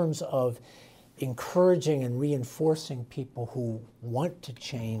in terms of encouraging and reinforcing people who want to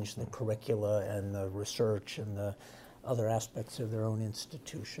change the curricula and the research and the other aspects of their own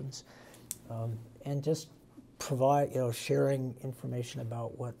institutions, and just provide, sharing information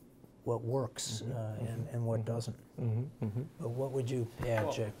about what works and what doesn't. But what would you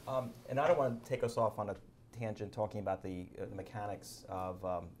add, Jay? And I don't want to take us off on a tangent talking about the mechanics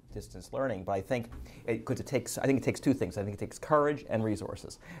of distance learning, but I think it takes two things. I think it takes courage and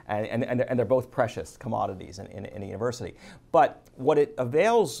resources, and they're both precious commodities in a university. But what it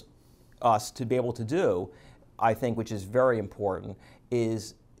avails us to be able to do, I think, which is very important,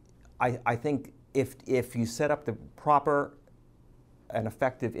 is I think if you set up the proper and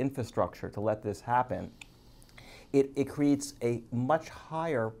effective infrastructure to let this happen, it creates a much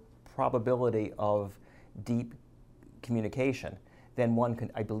higher probability of deep communication than one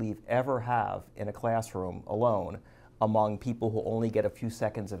can, I believe, ever have in a classroom alone among people who only get a few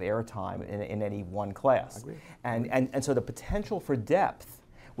seconds of airtime in any one class. And so the potential for depth,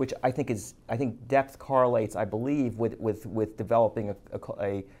 which I think depth correlates, I believe, with developing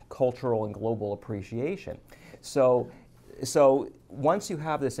a cultural and global appreciation. So once you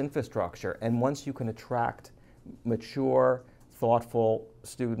have this infrastructure and once you can attract mature, thoughtful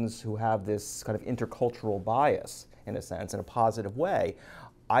students who have this kind of intercultural bias, in a sense, in a positive way,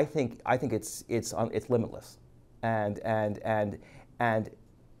 I think it's limitless, and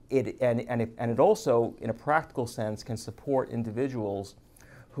it also, in a practical sense, can support individuals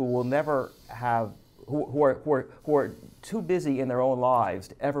who will never have, who are too busy in their own lives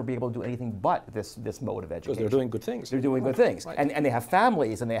to ever be able to do anything but this mode of education. Because they're doing good things. They're doing good things, and they have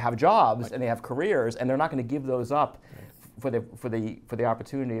families, and they have jobs, and they have careers, and they're not going to give those up for the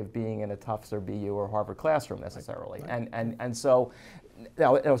opportunity of being in a Tufts or BU or Harvard classroom necessarily. And so,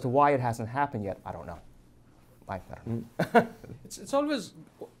 now, as to why it hasn't happened yet, I don't know. I don't know. It's always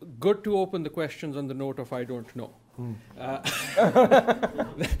good to open the questions on the note of I don't know.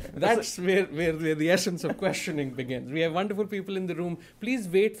 That's where the essence of questioning begins. We have wonderful people in the room. Please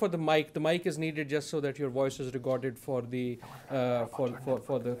wait for the mic. The mic is needed just so that your voice is recorded for the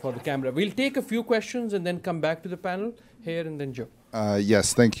for the camera. We'll take a few questions and then come back to the panel here, and then Joe.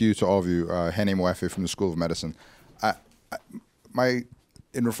 Yes, thank you to all of you. Hani Mwafi from the School of Medicine.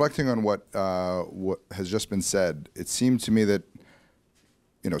 In reflecting on what has just been said, it seemed to me that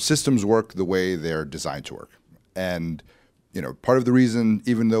systems work the way they're designed to work. And part of the reason,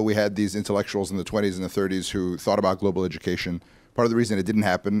 even though we had these intellectuals in the 20s and the 30s who thought about global education, part of the reason it didn't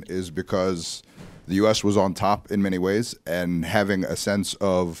happen is because the U.S. was on top in many ways, and having a sense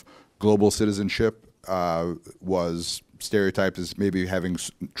of global citizenship was stereotyped as maybe having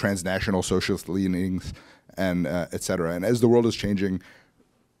transnational socialist leanings and et cetera. And as the world is changing,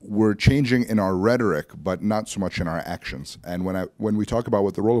 we're changing in our rhetoric, but not so much in our actions. And when we talk about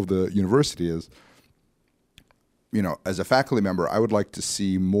what the role of the university is, as a faculty member, I would like to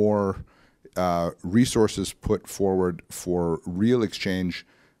see more resources put forward for real exchange.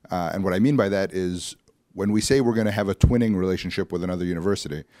 And what I mean by that is when we say we're going to have a twinning relationship with another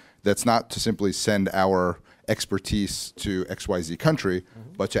university, that's not to simply send our expertise to XYZ country,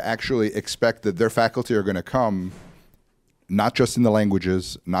 but to actually expect that their faculty are going to come not just in the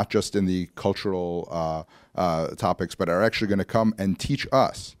languages, not just in the cultural topics, but are actually going to come and teach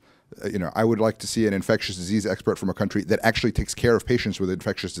us. I would like to see an infectious disease expert from a country that actually takes care of patients with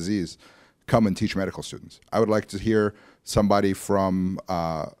infectious disease come and teach medical students. I would like to hear somebody from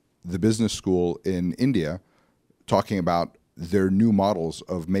the business school in India talking about their new models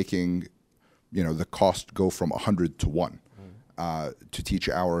of making, the cost go from 100 to 1 to teach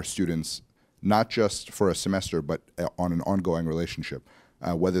our students, not just for a semester, but on an ongoing relationship.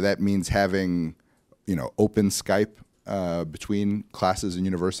 Whether that means having, open Skype between classes and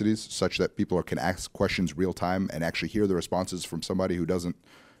universities such that people can ask questions real time and actually hear the responses from somebody who doesn't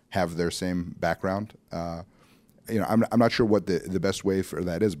have their same background. I'm not sure what the best way for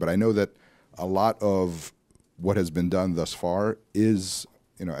that is, but I know that a lot of what has been done thus far is,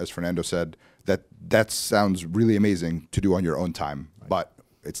 as Fernando said, that sounds really amazing to do on your own time, but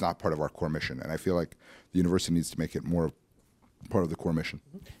it's not part of our core mission. And I feel like the university needs to make it more part of the core mission.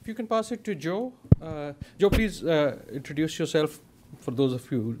 If you can pass it to Joe. Joe, please introduce yourself for those of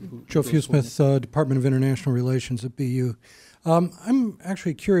you who... Joe Fewsmith, Department of International Relations at BU. I'm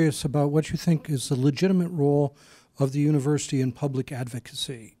actually curious about what you think is the legitimate role of the university in public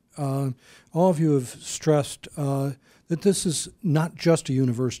advocacy. All of you have stressed that this is not just a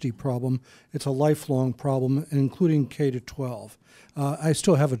university problem, it's a lifelong problem, including K to 12. I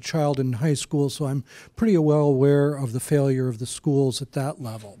still have a child in high school, so I'm pretty well aware of the failure of the schools at that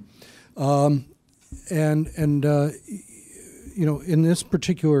level. In this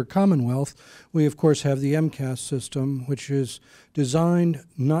particular Commonwealth, we of course have the MCAS system, which is designed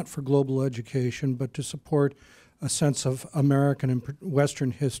not for global education, but to support a sense of American and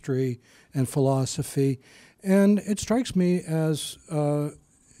Western history and philosophy. And it strikes me as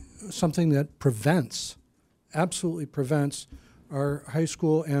something that absolutely prevents our high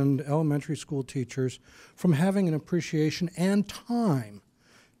school and elementary school teachers from having an appreciation and time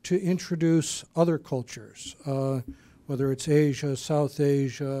to introduce other cultures, whether it's Asia, South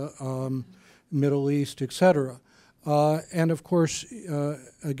Asia, Middle East, etc. And of course,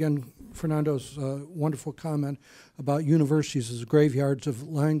 again, Fernando's wonderful comment about universities as graveyards of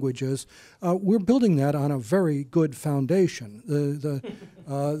languages. We're building that on a very good foundation.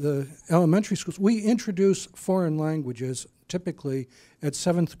 The elementary schools, we introduce foreign languages typically at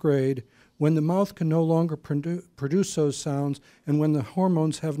 7th grade when the mouth can no longer produce those sounds and when the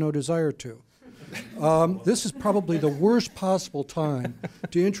hormones have no desire to. This is probably the worst possible time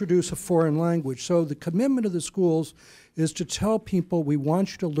to introduce a foreign language. So the commitment of the schools is to tell people we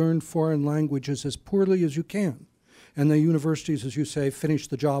want you to learn foreign languages as poorly as you can. And the universities, as you say, finish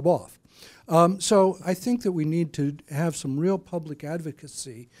the job off. So I think that we need to have some real public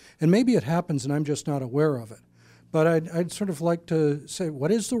advocacy. And maybe it happens and I'm just not aware of it. But I'd sort of like to say,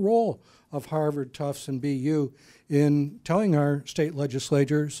 what is the role of Harvard, Tufts, and BU in telling our state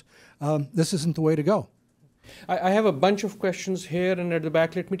legislatures this isn't the way to go? I have a bunch of questions here and at the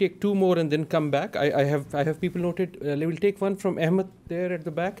back. Let me take two more and then come back. I have people noted. We'll take one from Ahmed there at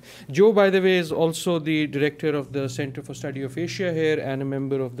the back. Joe, by the way, is also the director of the Center for Study of Asia here and a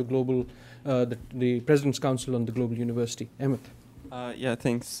member of the global, the President's Council on the Global University. Ahmed. Yeah,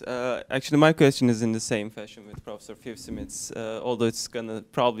 thanks. Actually, my question is in the same fashion with Professor Fewsmith's, although it's going to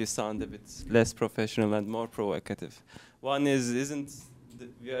probably sound a bit less professional and more provocative. One is,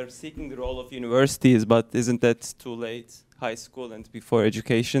 we are seeking the role of universities, but isn't that too late, high school and before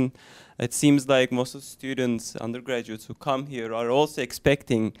education? It seems like most of the students, undergraduates who come here are also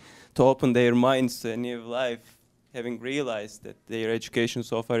expecting to open their minds to a new life, having realized that their education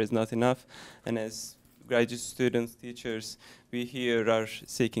so far is not enough. And as graduate students, teachers, we here are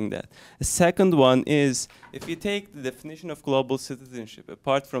seeking that. The second one is, if you take the definition of global citizenship,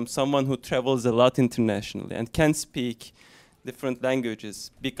 apart from someone who travels a lot internationally and can speak different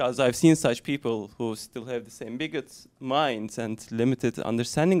languages, because I've seen such people who still have the same bigot minds and limited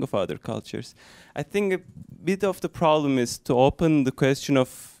understanding of other cultures. I think a bit of the problem is to open the question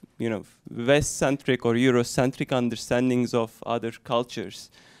of, West-centric or Eurocentric understandings of other cultures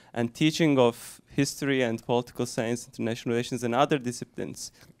and teaching of history and political science, international relations, and other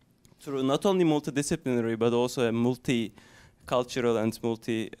disciplines through not only multidisciplinary, but also a multi-cultural and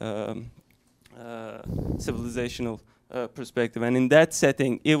multi-civilizational perspective. And in that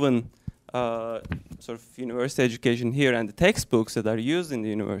setting, even sort of university education here and the textbooks that are used in the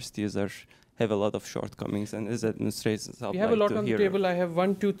universities have a lot of shortcomings, and as administrators, we have a lot on the table. I have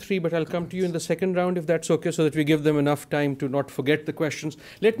 1, 2, 3, but I'll come to you in the second round if that's okay, so that we give them enough time to not forget the questions.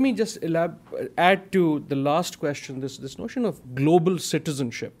 Let me just add to the last question, this notion of global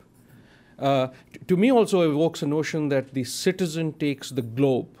citizenship. To me also evokes a notion that the citizen takes the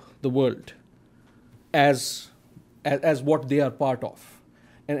globe, the world, as what they are part of.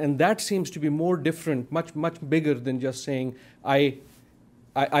 And that seems to be more different, much bigger than just saying, I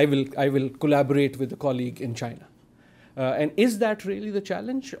will collaborate with a colleague in China. And is that really the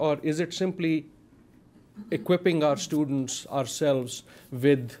challenge, or is it simply equipping our students, ourselves,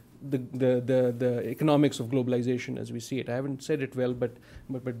 with the economics of globalization as we see it? I haven't said it well, but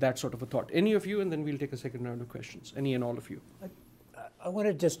that's sort of a thought. Any of you, and then we'll take a second round of questions. Any and all of you. I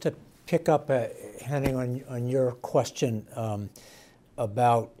wanted just to pick up, Henning, on your question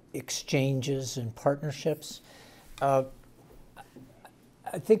about exchanges and partnerships. I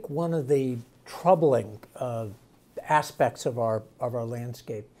think one of the troubling aspects of our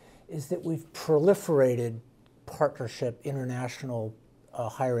landscape is that we've proliferated international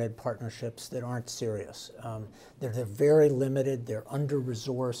higher ed partnerships that aren't serious. They're very limited, they're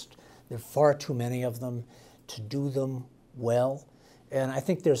under-resourced, there are far too many of them to do them well. And I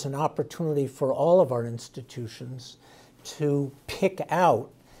think there's an opportunity for all of our institutions to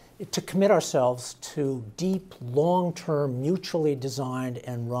to commit ourselves to deep, long-term, mutually designed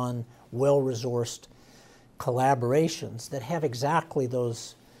and run, well-resourced collaborations that have exactly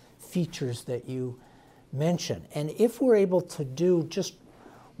those features that you mentioned. And if we're able to do just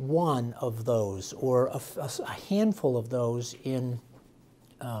one of those or a handful of those in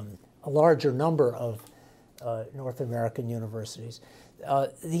a larger number of North American universities,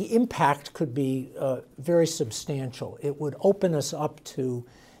 the impact could be very substantial. It would open us up to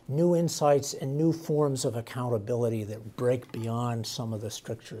new insights and new forms of accountability that break beyond some of the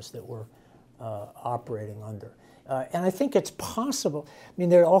strictures that we're operating under. And I think it's possible. I mean,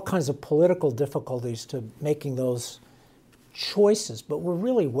 there are all kinds of political difficulties to making those choices, but we're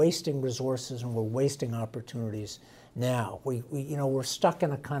really wasting resources and we're wasting opportunities now. We're stuck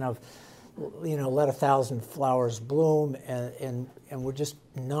in a kind of, let 1,000 flowers bloom, and we're just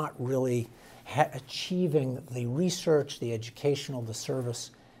not really achieving the research, the educational, the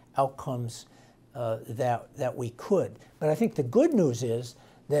service outcomes that we could. But I think the good news is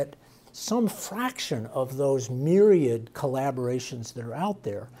that some fraction of those myriad collaborations that are out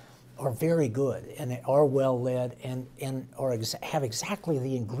there are very good and are well led and have exactly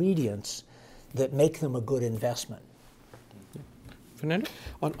the ingredients that make them a good investment. Fernando?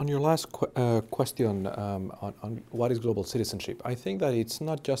 On your last question on what is global citizenship, I think that it's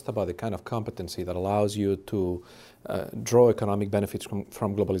not just about the kind of competency that allows you to draw economic benefits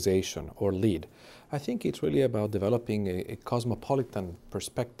from globalization or lead. I think it's really about developing a cosmopolitan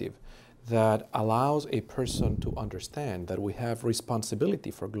perspective that allows a person to understand that we have responsibility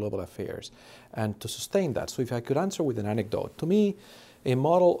for global affairs and to sustain that. So if I could answer with an anecdote, to me, a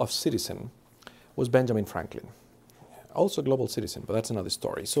model of citizen was Benjamin Franklin. Also a global citizen, but that's another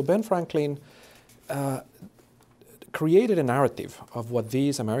story. So Ben Franklin created a narrative of what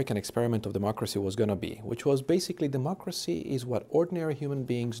this American experiment of democracy was going to be, which was basically democracy is what ordinary human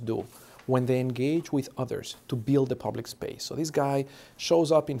beings do when they engage with others to build the public space. So this guy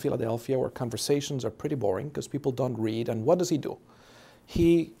shows up in Philadelphia where conversations are pretty boring because people don't read, and what does he do?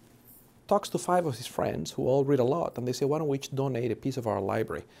 He talks to 5 of his friends who all read a lot, and they say, why don't we each donate a piece of our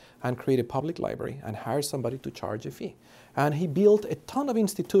library and create a public library and hire somebody to charge a fee? And he built a ton of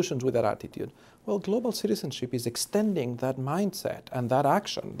institutions with that attitude. Well, global citizenship is extending that mindset and that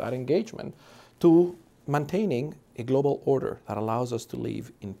action, that engagement, to maintaining a global order that allows us to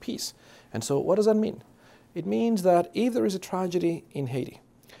live in peace. And so what does that mean? It means that if there is a tragedy in Haiti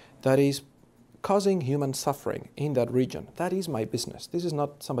that is causing human suffering in that region, that is my business. This is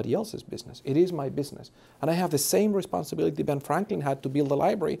not somebody else's business. It is my business. And I have the same responsibility Ben Franklin had to build a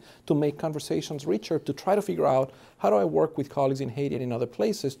library to make conversations richer, to try to figure out how do I work with colleagues in Haiti and in other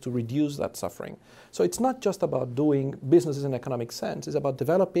places to reduce that suffering. So it's not just about doing business in an economic sense. It's about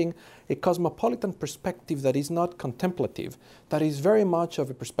developing a cosmopolitan perspective that is not contemplative, that is very much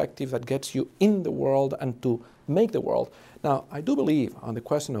of a perspective that gets you in the world and to make the world. Now, I do believe on the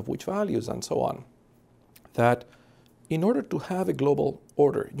question of which values and so on, that in order to have a global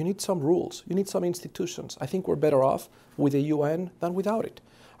order, you need some rules, you need some institutions. I think we're better off with the UN than without it.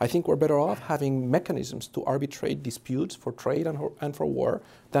 I think we're better off having mechanisms to arbitrate disputes for trade and for war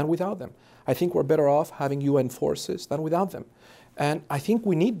than without them. I think we're better off having UN forces than without them. And I think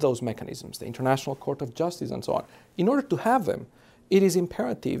we need those mechanisms, the International Court of Justice and so on. In order to have them, it is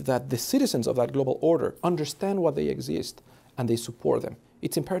imperative that the citizens of that global order understand why they exist and they support them.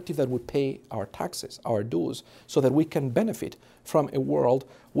 It's imperative that we pay our taxes, our dues, so that we can benefit from a world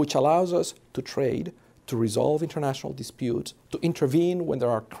which allows us to trade, to resolve international disputes, to intervene when there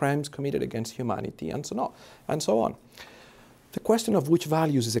are crimes committed against humanity, and so on. The question of which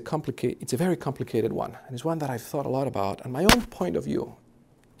values is it's a very complicated one, and it's one that I've thought a lot about. And my own point of view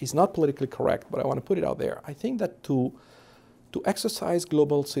is not politically correct, but I want to put it out there. I think that to exercise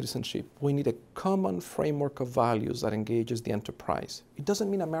global citizenship, we need a common framework of values that engages the enterprise. It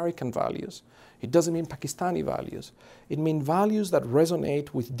doesn't mean American values. It doesn't mean Pakistani values. It means values that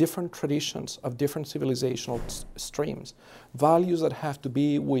resonate with different traditions of different civilizational streams. Values that have to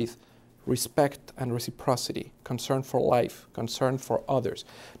be with respect and reciprocity, concern for life, concern for others.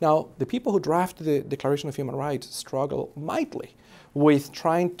 Now, the people who drafted the Declaration of Human Rights struggle mightily with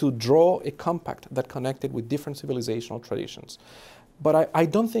trying to draw a compact that connected with different civilizational traditions. But I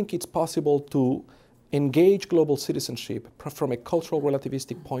don't think it's possible to engage global citizenship from a cultural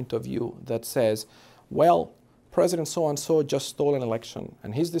relativistic point of view that says, well, President so-and-so just stole an election,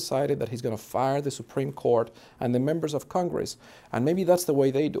 and he's decided that he's going to fire the Supreme Court and the members of Congress, and maybe that's the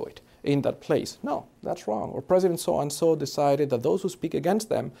way they do it in that place. No, that's wrong. Or President so-and-so decided that those who speak against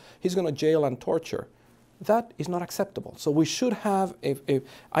them, he's going to jail and torture. That is not acceptable. So we should have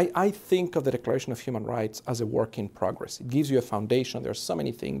I think of the Declaration of Human Rights as a work in progress. It gives you a foundation. There are so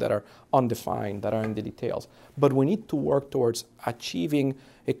many things that are undefined, that are in the details. But we need to work towards achieving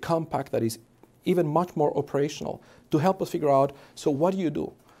a compact that is even much more operational to help us figure out, so what do you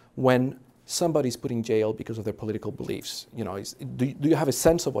do when somebody's put in jail because of their political beliefs? You know, do you have a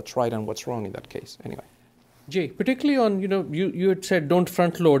sense of what's right and what's wrong in that case? Anyway. Jay, particularly on, you had said don't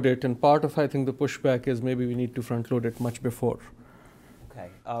front load it, and part of, I think, the pushback is maybe we need to front load it much before. Okay,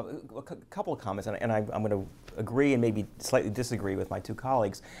 a couple of comments, and I'm going to agree and maybe slightly disagree with my two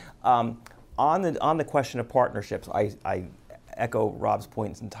colleagues. On the question of partnerships, I echo Rob's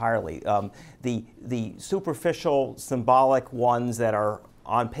points entirely. The superficial, symbolic ones that are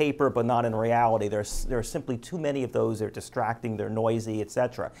on paper but not in reality, there are simply too many of those. They're distracting, they're noisy,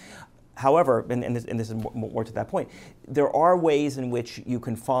 etc. However, and this is more to that point, there are ways in which you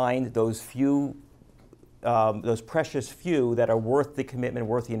can find those few, those precious few that are worth the commitment,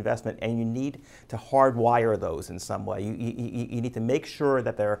 worth the investment, and you need to hardwire those in some way. You need to make sure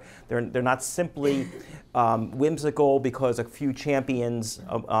that they're not simply whimsical because a few champions,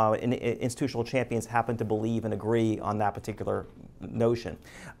 institutional champions, happen to believe and agree on that particular notion.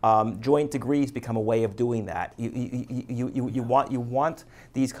 Joint degrees become a way of doing that. You want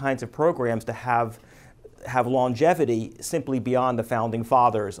these kinds of programs to have longevity simply beyond the founding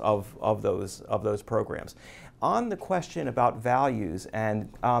fathers of those programs. On the question about values, and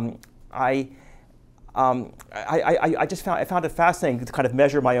I found it fascinating to kind of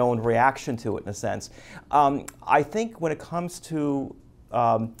measure my own reaction to it in a sense. I think when it comes to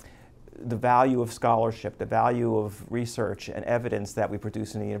the value of scholarship, the value of research and evidence that we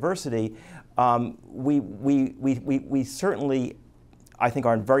produce in the university, we certainly, I think,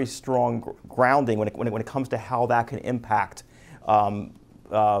 are in very strong grounding when it comes to how that can impact the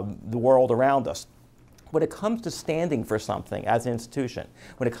world around us. When it comes to standing for something as an institution,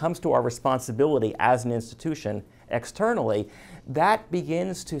 when it comes to our responsibility as an institution externally, that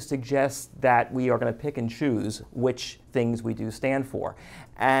begins to suggest that we are going to pick and choose which things we do stand for.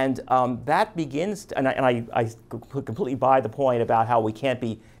 And that begins to, and I completely buy the point about how we can't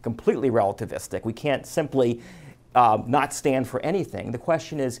be completely relativistic. We can't simply not stand for anything. The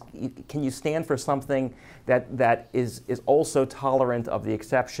question is, can you stand for something that is also tolerant of the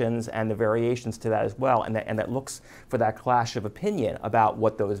exceptions and the variations to that as well, and that looks for that clash of opinion about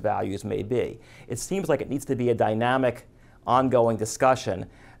what those values may be? It seems like it needs to be a dynamic, ongoing discussion,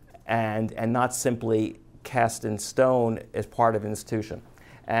 and not simply cast in stone as part of an institution.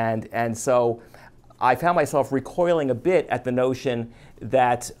 And so I found myself recoiling a bit at the notion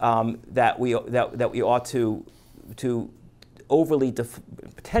that we ought to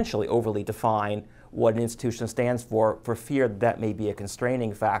potentially overly define what an institution stands for fear that may be a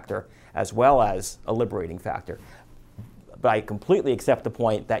constraining factor as well as a liberating factor. But I completely accept the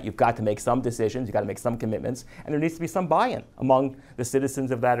point that you've got to make some decisions, you've got to make some commitments, and there needs to be some buy-in among the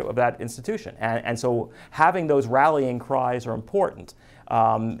citizens of that institution. And so having those rallying cries are important.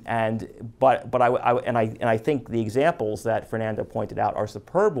 But I think the examples that Fernando pointed out are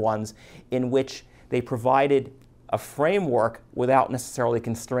superb ones in which they provided a framework without necessarily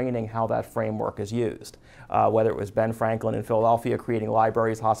constraining how that framework is used. Whether it was Ben Franklin in Philadelphia creating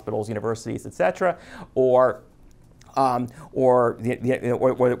libraries, hospitals, universities, etc., or the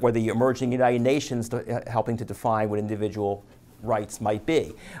emerging United Nations helping to define what individual rights might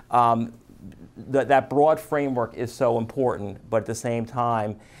be. that broad framework is so important, but at the same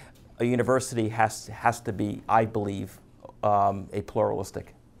time, a university has to be, I believe, a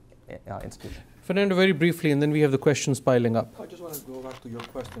pluralistic institution. Fernando, very briefly, and then we have the questions piling up. I just want to go back to your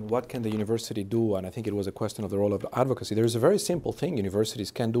question, what can the university do? And I think it was a question of the role of advocacy. There is a very simple thing universities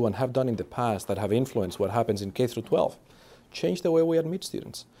can do and have done in the past that have influenced what happens in K through 12. Change the way we admit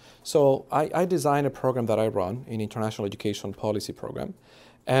students. So I designed a program that I run, an international education policy program.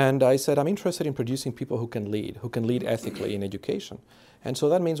 And I said, I'm interested in producing people who can lead ethically in education. And so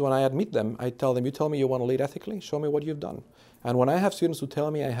that means when I admit them, I tell them, you tell me you want to lead ethically, show me what you've done. And when I have students who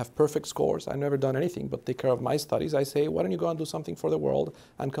tell me I have perfect scores, I've never done anything but take care of my studies, I say, why don't you go and do something for the world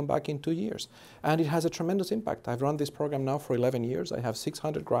and come back in 2 years? And it has a tremendous impact. I've run this program now for 11 years. I have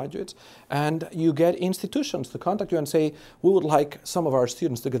 600 graduates. And you get institutions to contact you and say, we would like some of our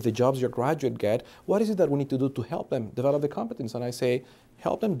students to get the jobs your graduate get. What is it that we need to do to help them develop the competence? And I say,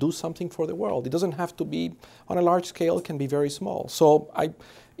 help them do something for the world. It doesn't have to be on a large scale, it can be very small. So I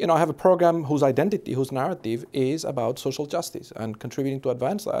have a program whose identity, whose narrative is about social justice and contributing to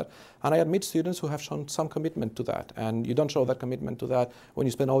advance that. And I admit students who have shown some commitment to that. And you don't show that commitment to that when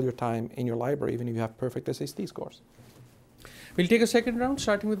you spend all your time in your library, even if you have perfect SAT scores. We'll take a second round,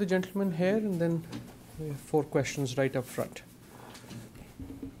 starting with the gentleman here, and then we have 4 questions right up front.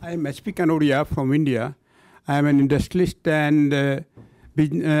 I am H.P. Kanodia from India. I am an industrialist and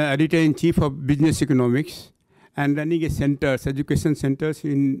editor-in-chief of business economics and running education centers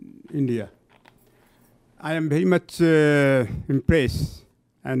in India. I am very much impressed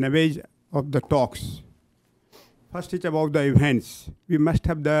and amazed of the talks. First is about the events. We must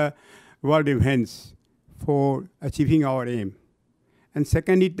have the world events for achieving our aim. And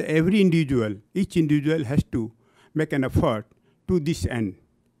second is each individual has to make an effort to this end.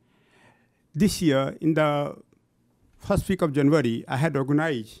 This year, in the first week of January, I had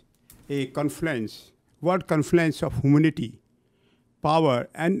organized a conference, World Conference of Humanity, Power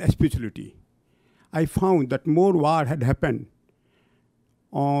and Spirituality. I found that more war had happened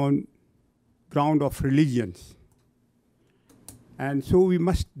on ground of religions. And so we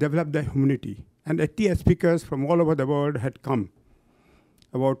must develop the humanity. And 80 speakers from all over the world had come.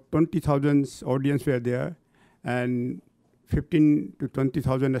 About 20,000 audience were there, and 15 to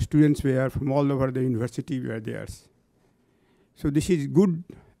 20,000 students were from all over the university were there. So this is good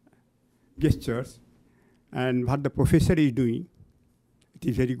gestures, and what the professor is doing, it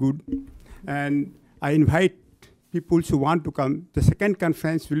is very good. And I invite people who want to come. The second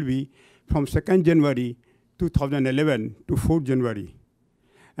conference will be from 2nd January 2011 to 4th January.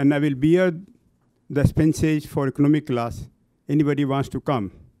 And I will bear the expenses for economic class. Anybody wants to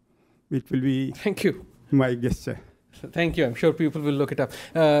come, it will be Thank you. My gesture. Thank you. I'm sure people will look it up.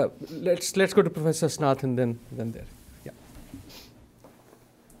 Let's go to Professor Snath and then there. Yeah.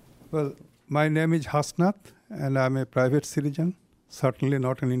 Well, my name is Hasnath, and I'm a private citizen, certainly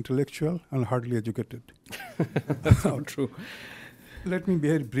not an intellectual and hardly educated. That's not true. Let me be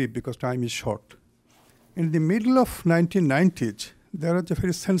very brief because time is short. In the middle of 1990s, there was a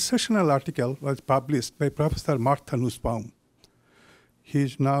very sensational article was published by Professor Martha Nussbaum. She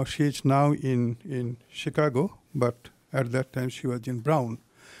is now in Chicago, but at that time she was in Brown.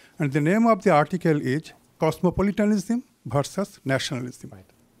 And the name of the article is Cosmopolitanism versus Nationalism. Right.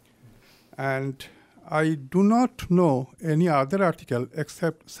 And I do not know any other article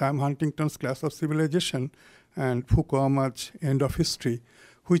except Sam Huntington's Class of Civilization and Fukuyama's End of History,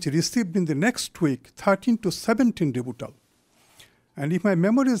 which received in the next week 13 to 17 rebuttal. And if my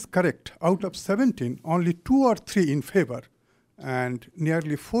memory is correct, out of 17, only 2 or 3 in favor, and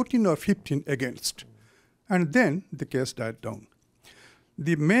nearly 14 or 15 against. And then the case died down.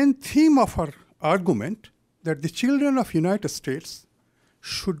 The main theme of our argument that the children of United States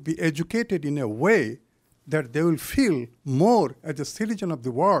should be educated in a way that they will feel more as a citizen of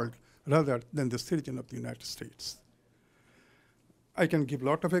the world rather than the citizen of the United States. I can give a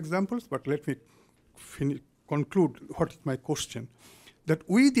lot of examples, but let me conclude what is my question. That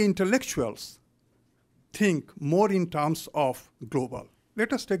we, the intellectuals, think more in terms of global.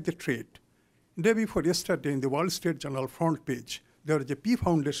 Let us take the trade. Day before yesterday in the Wall Street Journal front page, there was a P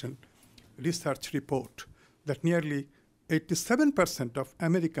Foundation research report that nearly 87% of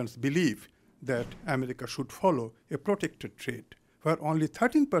Americans believe that America should follow a protected trade, where only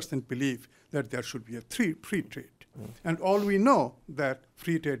 13% believe that there should be a free trade. And all we know that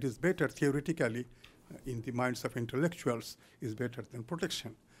free trade is better theoretically in the minds of intellectuals is better than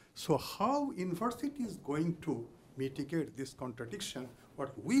protection. So how university is going to mitigate this contradiction,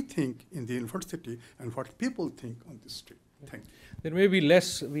 what we think in the university and what people think on the street? Thank you. There may be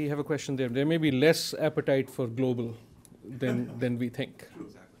less, we have a question there, there may be less appetite for global than we think.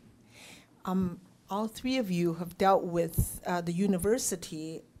 All three of you have dealt with the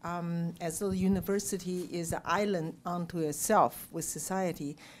university as though the university is an island unto itself with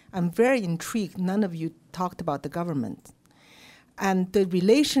society. I'm very intrigued. None of you talked about the government. And the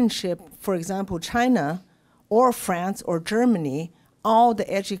relationship, for example, China or France or Germany, all the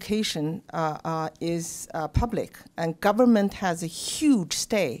education is public, and government has a huge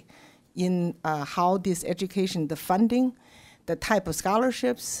say in how this education, the funding, the type of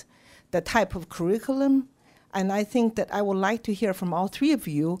scholarships, the type of curriculum. And I think that I would like to hear from all three of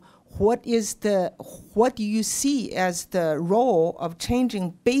you, what do you see as the role of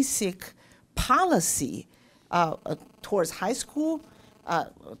changing basic policy towards high school,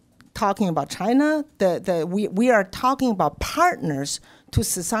 talking about China? We are talking about partners to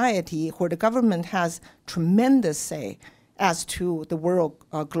society where the government has tremendous say as to the world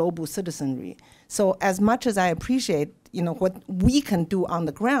global citizenry. So as much as I appreciate what we can do on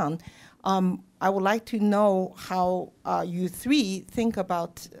the ground, I would like to know how you three think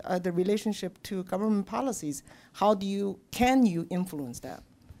about the relationship to government policies. Can you influence that?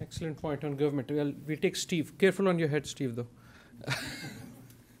 Excellent point on government. Well, we take Steve. Careful on your head, Steve, though.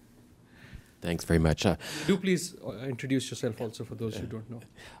 Thanks very much. Do please introduce yourself also for those who don't know.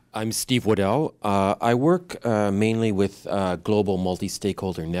 I'm Steve Waddell. I work mainly with global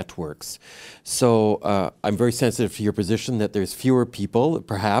multi-stakeholder networks. So I'm very sensitive to your position that there's fewer people,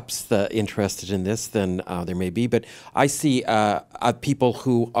 perhaps, interested in this than there may be. But I see people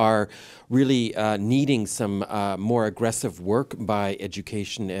who are really needing some more aggressive work by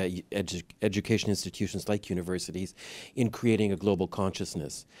education institutions like universities in creating a global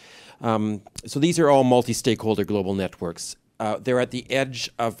consciousness. So these are all multi-stakeholder global networks. They're at the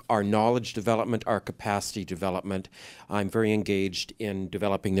edge of our knowledge development, our capacity development. I'm very engaged in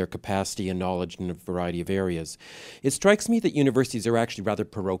developing their capacity and knowledge in a variety of areas. It strikes me that universities are actually rather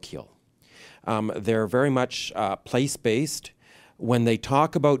parochial. They're very much place-based. When they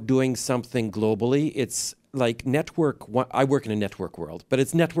talk about doing something globally, it's like I work in a network world, but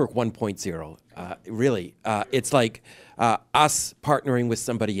it's network 1.0, really. It's like us partnering with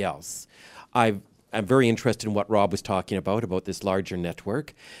somebody else. I'm very interested in what Rob was talking about this larger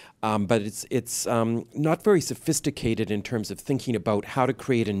network, but it's not very sophisticated in terms of thinking about how to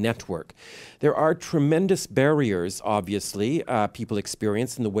create a network. There are tremendous barriers, obviously, people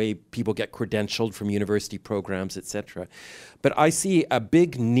experience in the way people get credentialed from university programs, etc. But I see a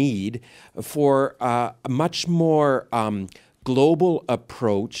big need for a much more global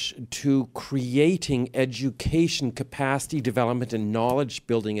approach to creating education capacity development and knowledge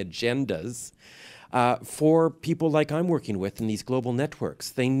building agendas for people like I'm working with in these global networks.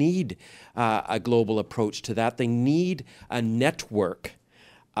 They need a global approach to that. They need a network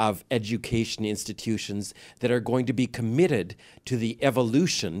of education institutions that are going to be committed to the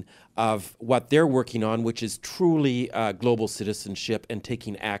evolution of what they're working on, which is truly global citizenship and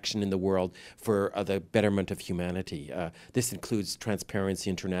taking action in the world for the betterment of humanity. This includes Transparency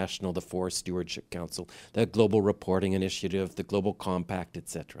International, the Forest Stewardship Council, the Global Reporting Initiative, the Global Compact,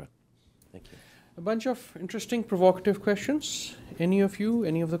 etc. Thank you. A bunch of interesting, provocative questions. Any of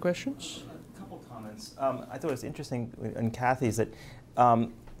the questions? A couple comments. I thought it was interesting in Kathy's that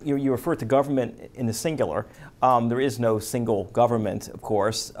you refer to government in the singular. There is no single government, of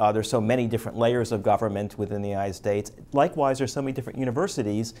course. There's so many different layers of government within the United States. Likewise, there's so many different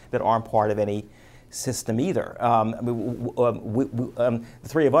universities that aren't part of any system either. The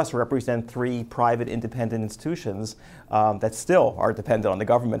three of us represent three private independent institutions that still are dependent on the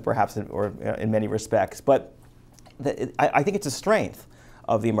government, perhaps, in many respects. But I think it's a strength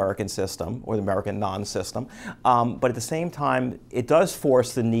of the American system, or the American non-system. But at the same time, it does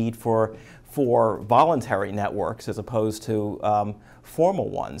force the need for voluntary networks as opposed to formal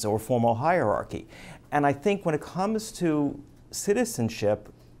ones or formal hierarchy. And I think when it comes to citizenship,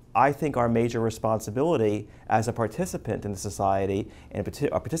 I think our major responsibility as a participant in the society and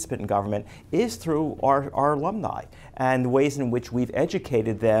a participant in government is through our alumni and the ways in which we've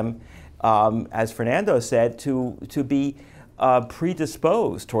educated them, as Fernando said, to be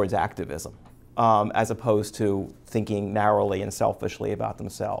predisposed towards activism as opposed to thinking narrowly and selfishly about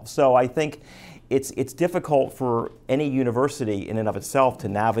themselves. So I think it's difficult for any university in and of itself to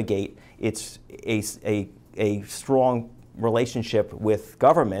navigate a strong relationship with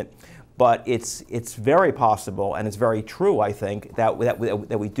government, but it's very possible, and it's very true, I think,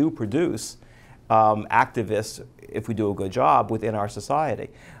 that we do produce activists if we do a good job within our society.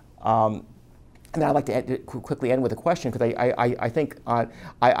 And I'd like to quickly end with a question, because I think I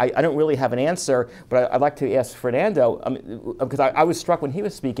don't really have an answer, but I'd like to ask Fernando, because I was struck when he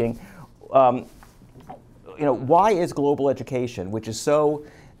was speaking. Why is global education, which is so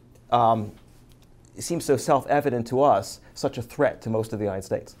it seems so self-evident to us, such a threat to most of the United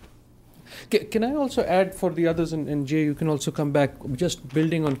States. Can I also add for the others, and Jay, you can also come back, just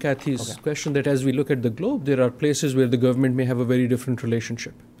building on Kathy's question, that as we look at the globe, there are places where the government may have a very different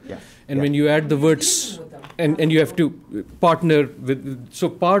relationship. Yeah. And when you add the words, and you have to partner with, so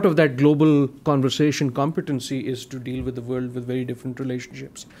part of that global conversation competency is to deal with the world with very different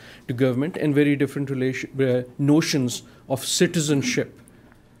relationships to government and very different notions of citizenship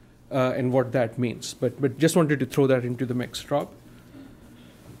and what that means. But just wanted to throw that into the mix. Rob?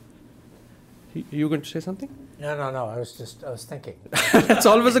 You going to say something? No. I was thinking. That's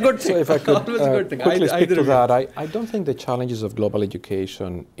always a good thing. So if I could always a good thing. quickly speak to of you. that, I don't think the challenges of global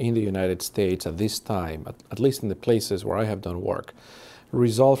education in the United States at this time, at least in the places where I have done work,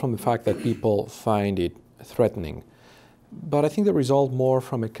 result from the fact that people find it threatening. But I think they result more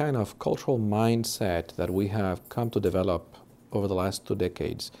from a kind of cultural mindset that we have come to develop over the last 2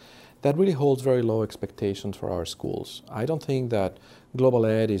 decades that really holds very low expectations for our schools. I don't think that global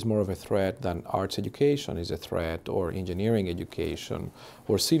ed is more of a threat than arts education is a threat, or engineering education,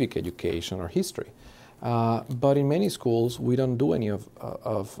 or civic education, or history. But in many schools, we don't do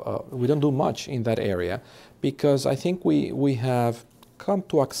we don't do much in that area, because I think we have come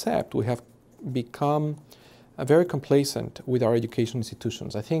to accept, we have become very complacent with our education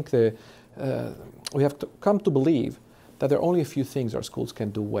institutions. I think we have come to believe that there are only a few things our schools can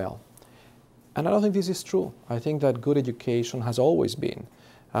do well. And I don't think this is true. I think that good education has always been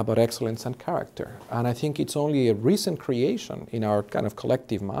about excellence and character. And I think it's only a recent creation in our kind of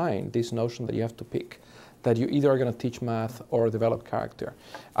collective mind, this notion that you have to pick, that you either are going to teach math or develop character.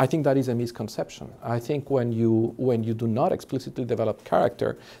 I think that is a misconception. I think when you do not explicitly develop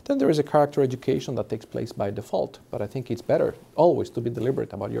character, then there is a character education that takes place by default. But I think it's better always to be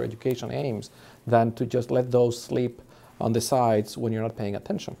deliberate about your education aims than to just let those slip on the sides when you're not paying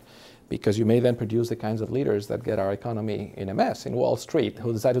attention. Because you may then produce the kinds of leaders that get our economy in a mess in Wall Street,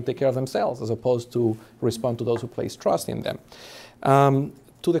 who decide to take care of themselves as opposed to respond to those who place trust in them.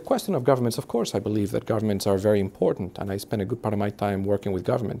 To the question of governments, of course, I believe that governments are very important, and I spend a good part of my time working with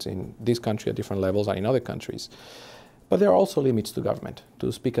governments in this country at different levels and in other countries. But there are also limits to government.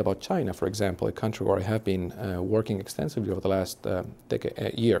 To speak about China, for example, a country where I have been working extensively over the last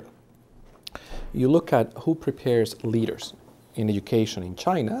year, you look at who prepares leaders in education in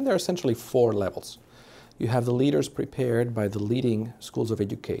China, and there are essentially 4 levels. You have the leaders prepared by the leading schools of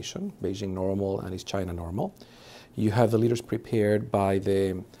education, Beijing Normal and East China Normal. You have the leaders prepared by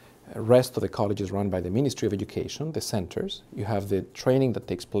the rest of the colleges run by the Ministry of Education, the centers. You have the training that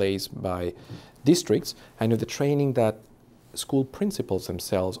takes place by districts, and you have the training that school principals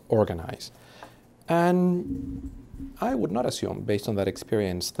themselves organize. And I would not assume, based on that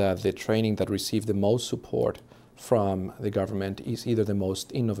experience, that the training that received the most support from the government is either the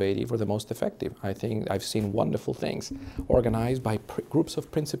most innovative or the most effective. I think I've seen wonderful things organized by groups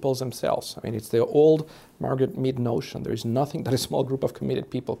of principals themselves. I mean, it's the old Margaret Mead notion. There is nothing that a small group of committed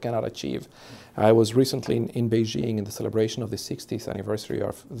people cannot achieve. I was recently in Beijing in the celebration of the 60th anniversary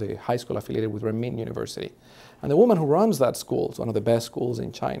of the high school affiliated with Renmin University. And the woman who runs that school, it's one of the best schools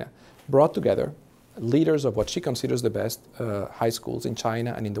in China, brought together leaders of what she considers the best high schools in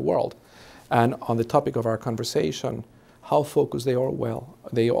China and in the world. And on the topic of our conversation, how focused they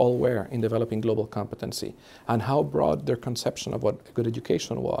all were in developing global competency, and how broad their conception of what good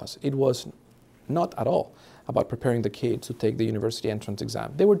education was. It was not at all about preparing the kids to take the university entrance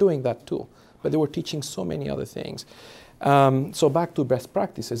exam. They were doing that too, but they were teaching so many other things. So back to best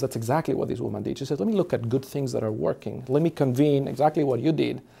practices, that's exactly what this woman did. She said, let me look at good things that are working. Let me convene exactly what you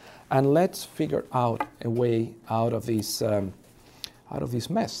did, and let's figure out a way out of this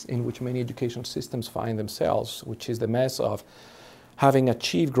mess in which many education systems find themselves, which is the mess of having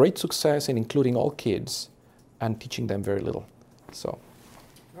achieved great success in including all kids and teaching them very little. So,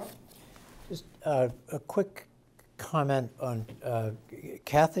 just a quick comment on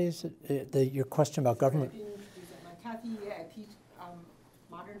Kathy's your question about government. Kathy, I teach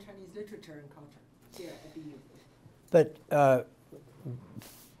modern Chinese literature and culture here at BU. But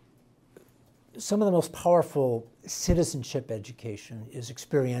some of the most powerful citizenship education is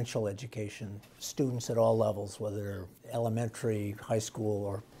experiential education. Students at all levels, whether they're elementary, high school,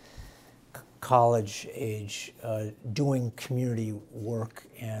 or college age, doing community work,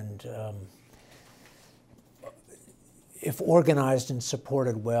 and if organized and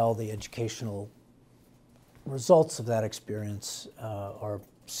supported well, the educational results of that experience are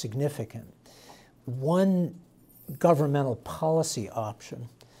significant. One governmental policy option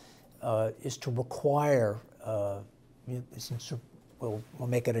is to require, since we'll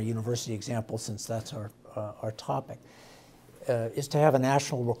make it a university example since that's our topic, is to have a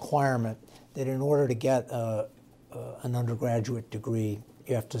national requirement that in order to get an undergraduate degree,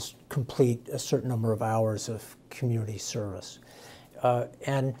 you have to complete a certain number of hours of community service.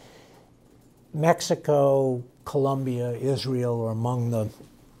 And Mexico, Colombia, Israel are among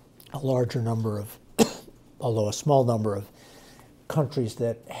a larger number of, although a small number of countries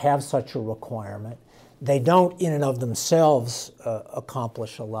that have such a requirement. They don't in and of themselves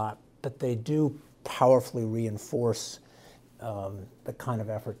accomplish a lot, but they do powerfully reinforce the kind of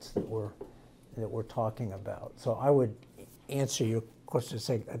efforts that we're talking about. So I would answer your question to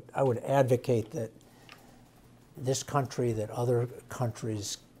say I would advocate that this country, that other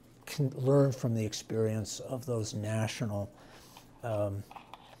countries can learn from the experience of those national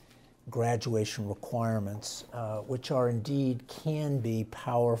graduation requirements, which are indeed can be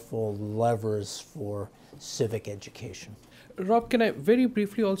powerful levers for civic education. Rob, can I very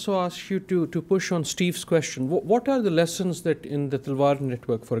briefly also ask you to push on Steve's question? What are the lessons that in the Talwar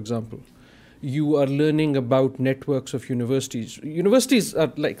network, for example, you are learning about networks of universities? Universities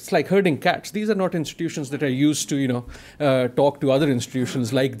are it's like herding cats. These are not institutions that are used to, talk to other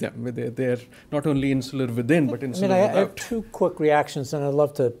institutions like them. They're not only insular within, but insular without. I have two quick reactions, and I'd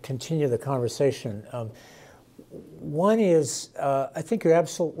love to continue the conversation. One is, I think you're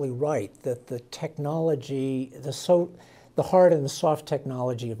absolutely right that the technology, the hard and the soft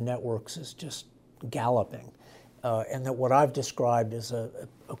technology of networks is just galloping. And that what I've described is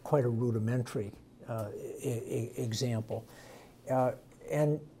quite a rudimentary example.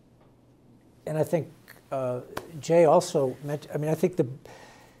 And I think Jay also mentioned, I think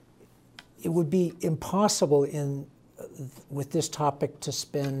it would be impossible with this topic to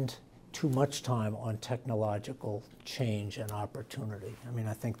spend too much time on technological change and opportunity.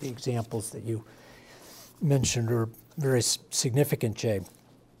 I think the examples that you mentioned are very significant, Jay.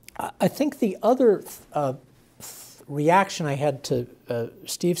 I think the other reaction I had to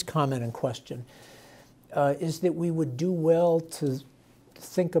Steve's comment and question is that we would do well to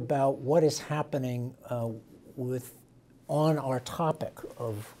think about what is happening on our topic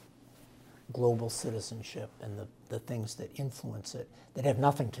of global citizenship and the things that influence it that have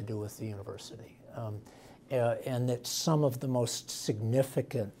nothing to do with the university. And that some of the most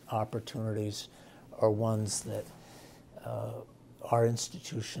significant opportunities are ones that our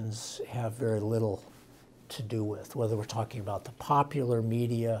institutions have very little to do with, whether we're talking about the popular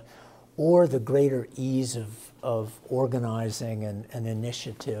media or the greater ease of organizing an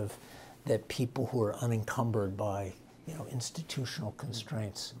initiative that people who are unencumbered by institutional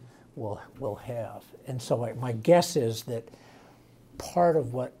constraints will have. And so my guess is that part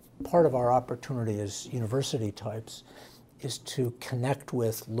of our opportunity as university types is to connect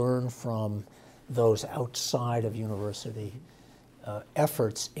with, learn from those outside of university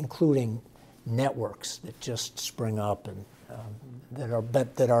efforts, including networks that just spring up and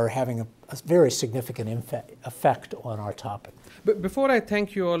that are having a very significant effect on our topic. But before I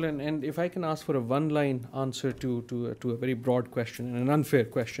thank you all, and if I can ask for a one-line answer to a very broad question and an unfair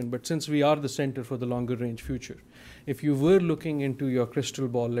question, but since we are the Center for the Longer Range Future, if you were looking into your crystal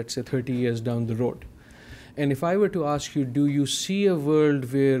ball, let's say 30 years down the road, and if I were to ask you, do you see a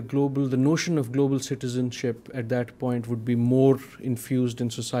world where the notion of global citizenship at that point would be more infused in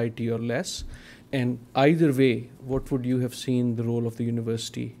society or less? And either way, what would you have seen the role of the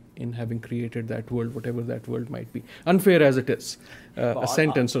university in having created that world, whatever that world might be? Unfair as it is, a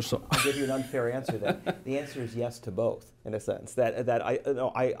sentence or so. I'll give you an unfair answer then. The answer is yes to both, in a sense.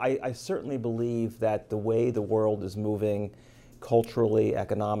 I certainly believe that the way the world is moving culturally,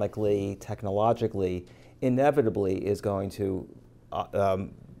 economically, technologically, inevitably is going to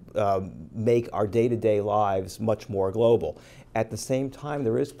make our day-to-day lives much more global. At the same time,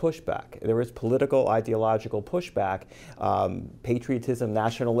 there is pushback. There is political, ideological pushback, patriotism,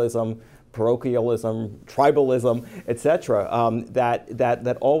 nationalism, parochialism, tribalism, etc.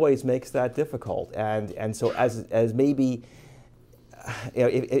 That always makes that difficult. And so as maybe,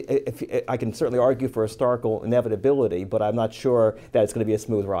 if I can certainly argue for historical inevitability, but I'm not sure that it's going to be a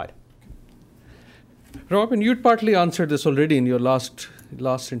smooth ride. Robin, you'd partly answered this already in your last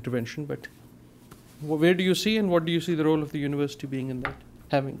intervention, but where do you see and what do you see the role of the university being in that,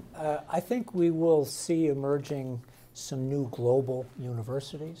 having? I think we will see emerging some new global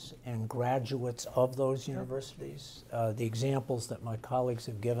universities and graduates of those universities. The examples that my colleagues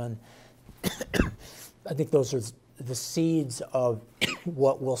have given, I think those are the seeds of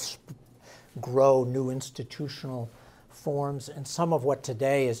what will grow new institutional forms, and some of what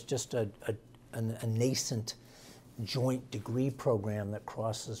today is just a nascent joint degree program that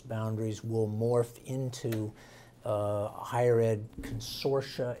crosses boundaries will morph into higher ed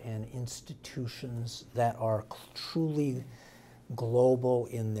consortia and institutions that are truly global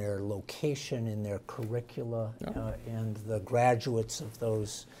in their location, in their curricula, and the graduates of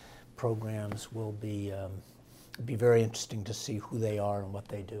those programs will be very interesting to see who they are and what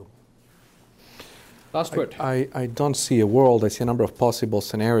they do. Last word. I don't see a world. I see a number of possible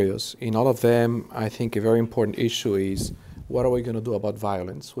scenarios. In all of them, I think a very important issue is what are we going to do about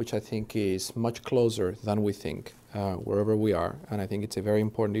violence, which I think is much closer than we think, wherever we are. And I think it's a very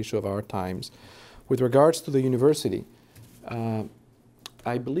important issue of our times. With regards to the university,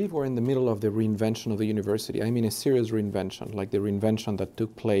 I believe we're in the middle of the reinvention of the university. I mean a serious reinvention, like the reinvention that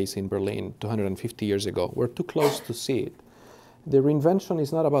took place in Berlin 250 years ago. We're too close to see it. The reinvention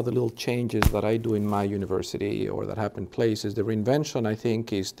is not about the little changes that I do in my university or that happen places. The reinvention, I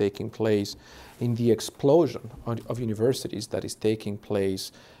think, is taking place in the explosion of universities that is taking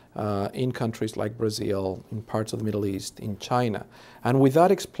place in countries like Brazil, in parts of the Middle East, in China. And with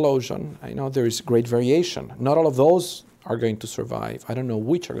that explosion, I know there is great variation. Not all of those are going to survive. I don't know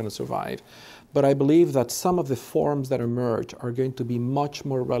which are going to survive. But I believe that some of the forms that emerge are going to be much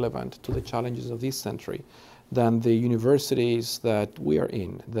more relevant to the challenges of this century than the universities that we are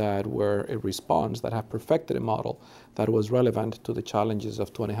in, that were a response, that have perfected a model that was relevant to the challenges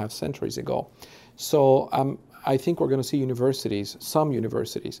of 2.5 centuries ago. So I think we're going to see universities, some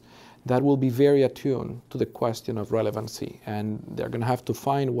universities, that will be very attuned to the question of relevancy, and they're going to have to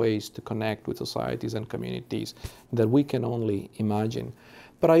find ways to connect with societies and communities that we can only imagine.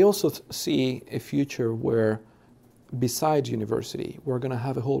 But I also see a future where besides university, we're going to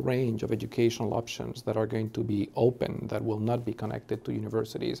have a whole range of educational options that are going to be open, that will not be connected to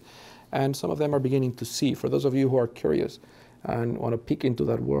universities. And some of them are beginning to see. For those of you who are curious and want to peek into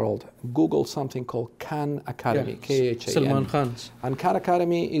that world, Google something called Khan Academy, K-H-A-N. Salman Khan's. And Khan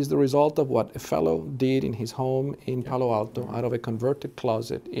Academy is the result of what a fellow did in his home in Palo Alto, out of a converted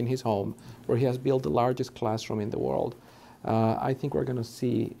closet in his home, where he has built the largest classroom in the world. I think we're going to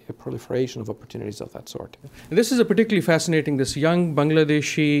see a proliferation of opportunities of that sort. And this is a particularly fascinating, this young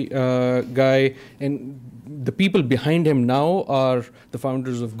Bangladeshi guy, and the people behind him now are the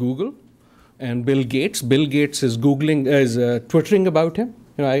founders of Google and Bill Gates. Bill Gates is twittering about him.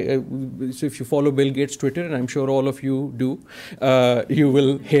 You know, so if you follow Bill Gates' Twitter, and I'm sure all of you do, you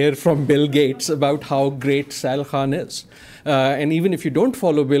will hear from Bill Gates about how great Sal Khan is. And even if you don't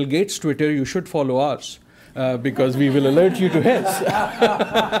follow Bill Gates' Twitter, you should follow ours. Because we will alert you to his.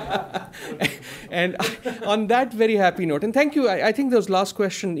 And on that very happy note, and thank you, I think those last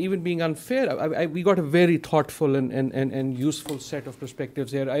question, even being unfair, we got a very thoughtful and useful set of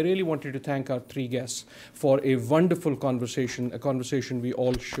perspectives here. I really wanted to thank our three guests for a wonderful conversation, a conversation we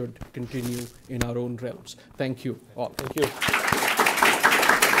all should continue in our own realms. Thank you all. Thank you.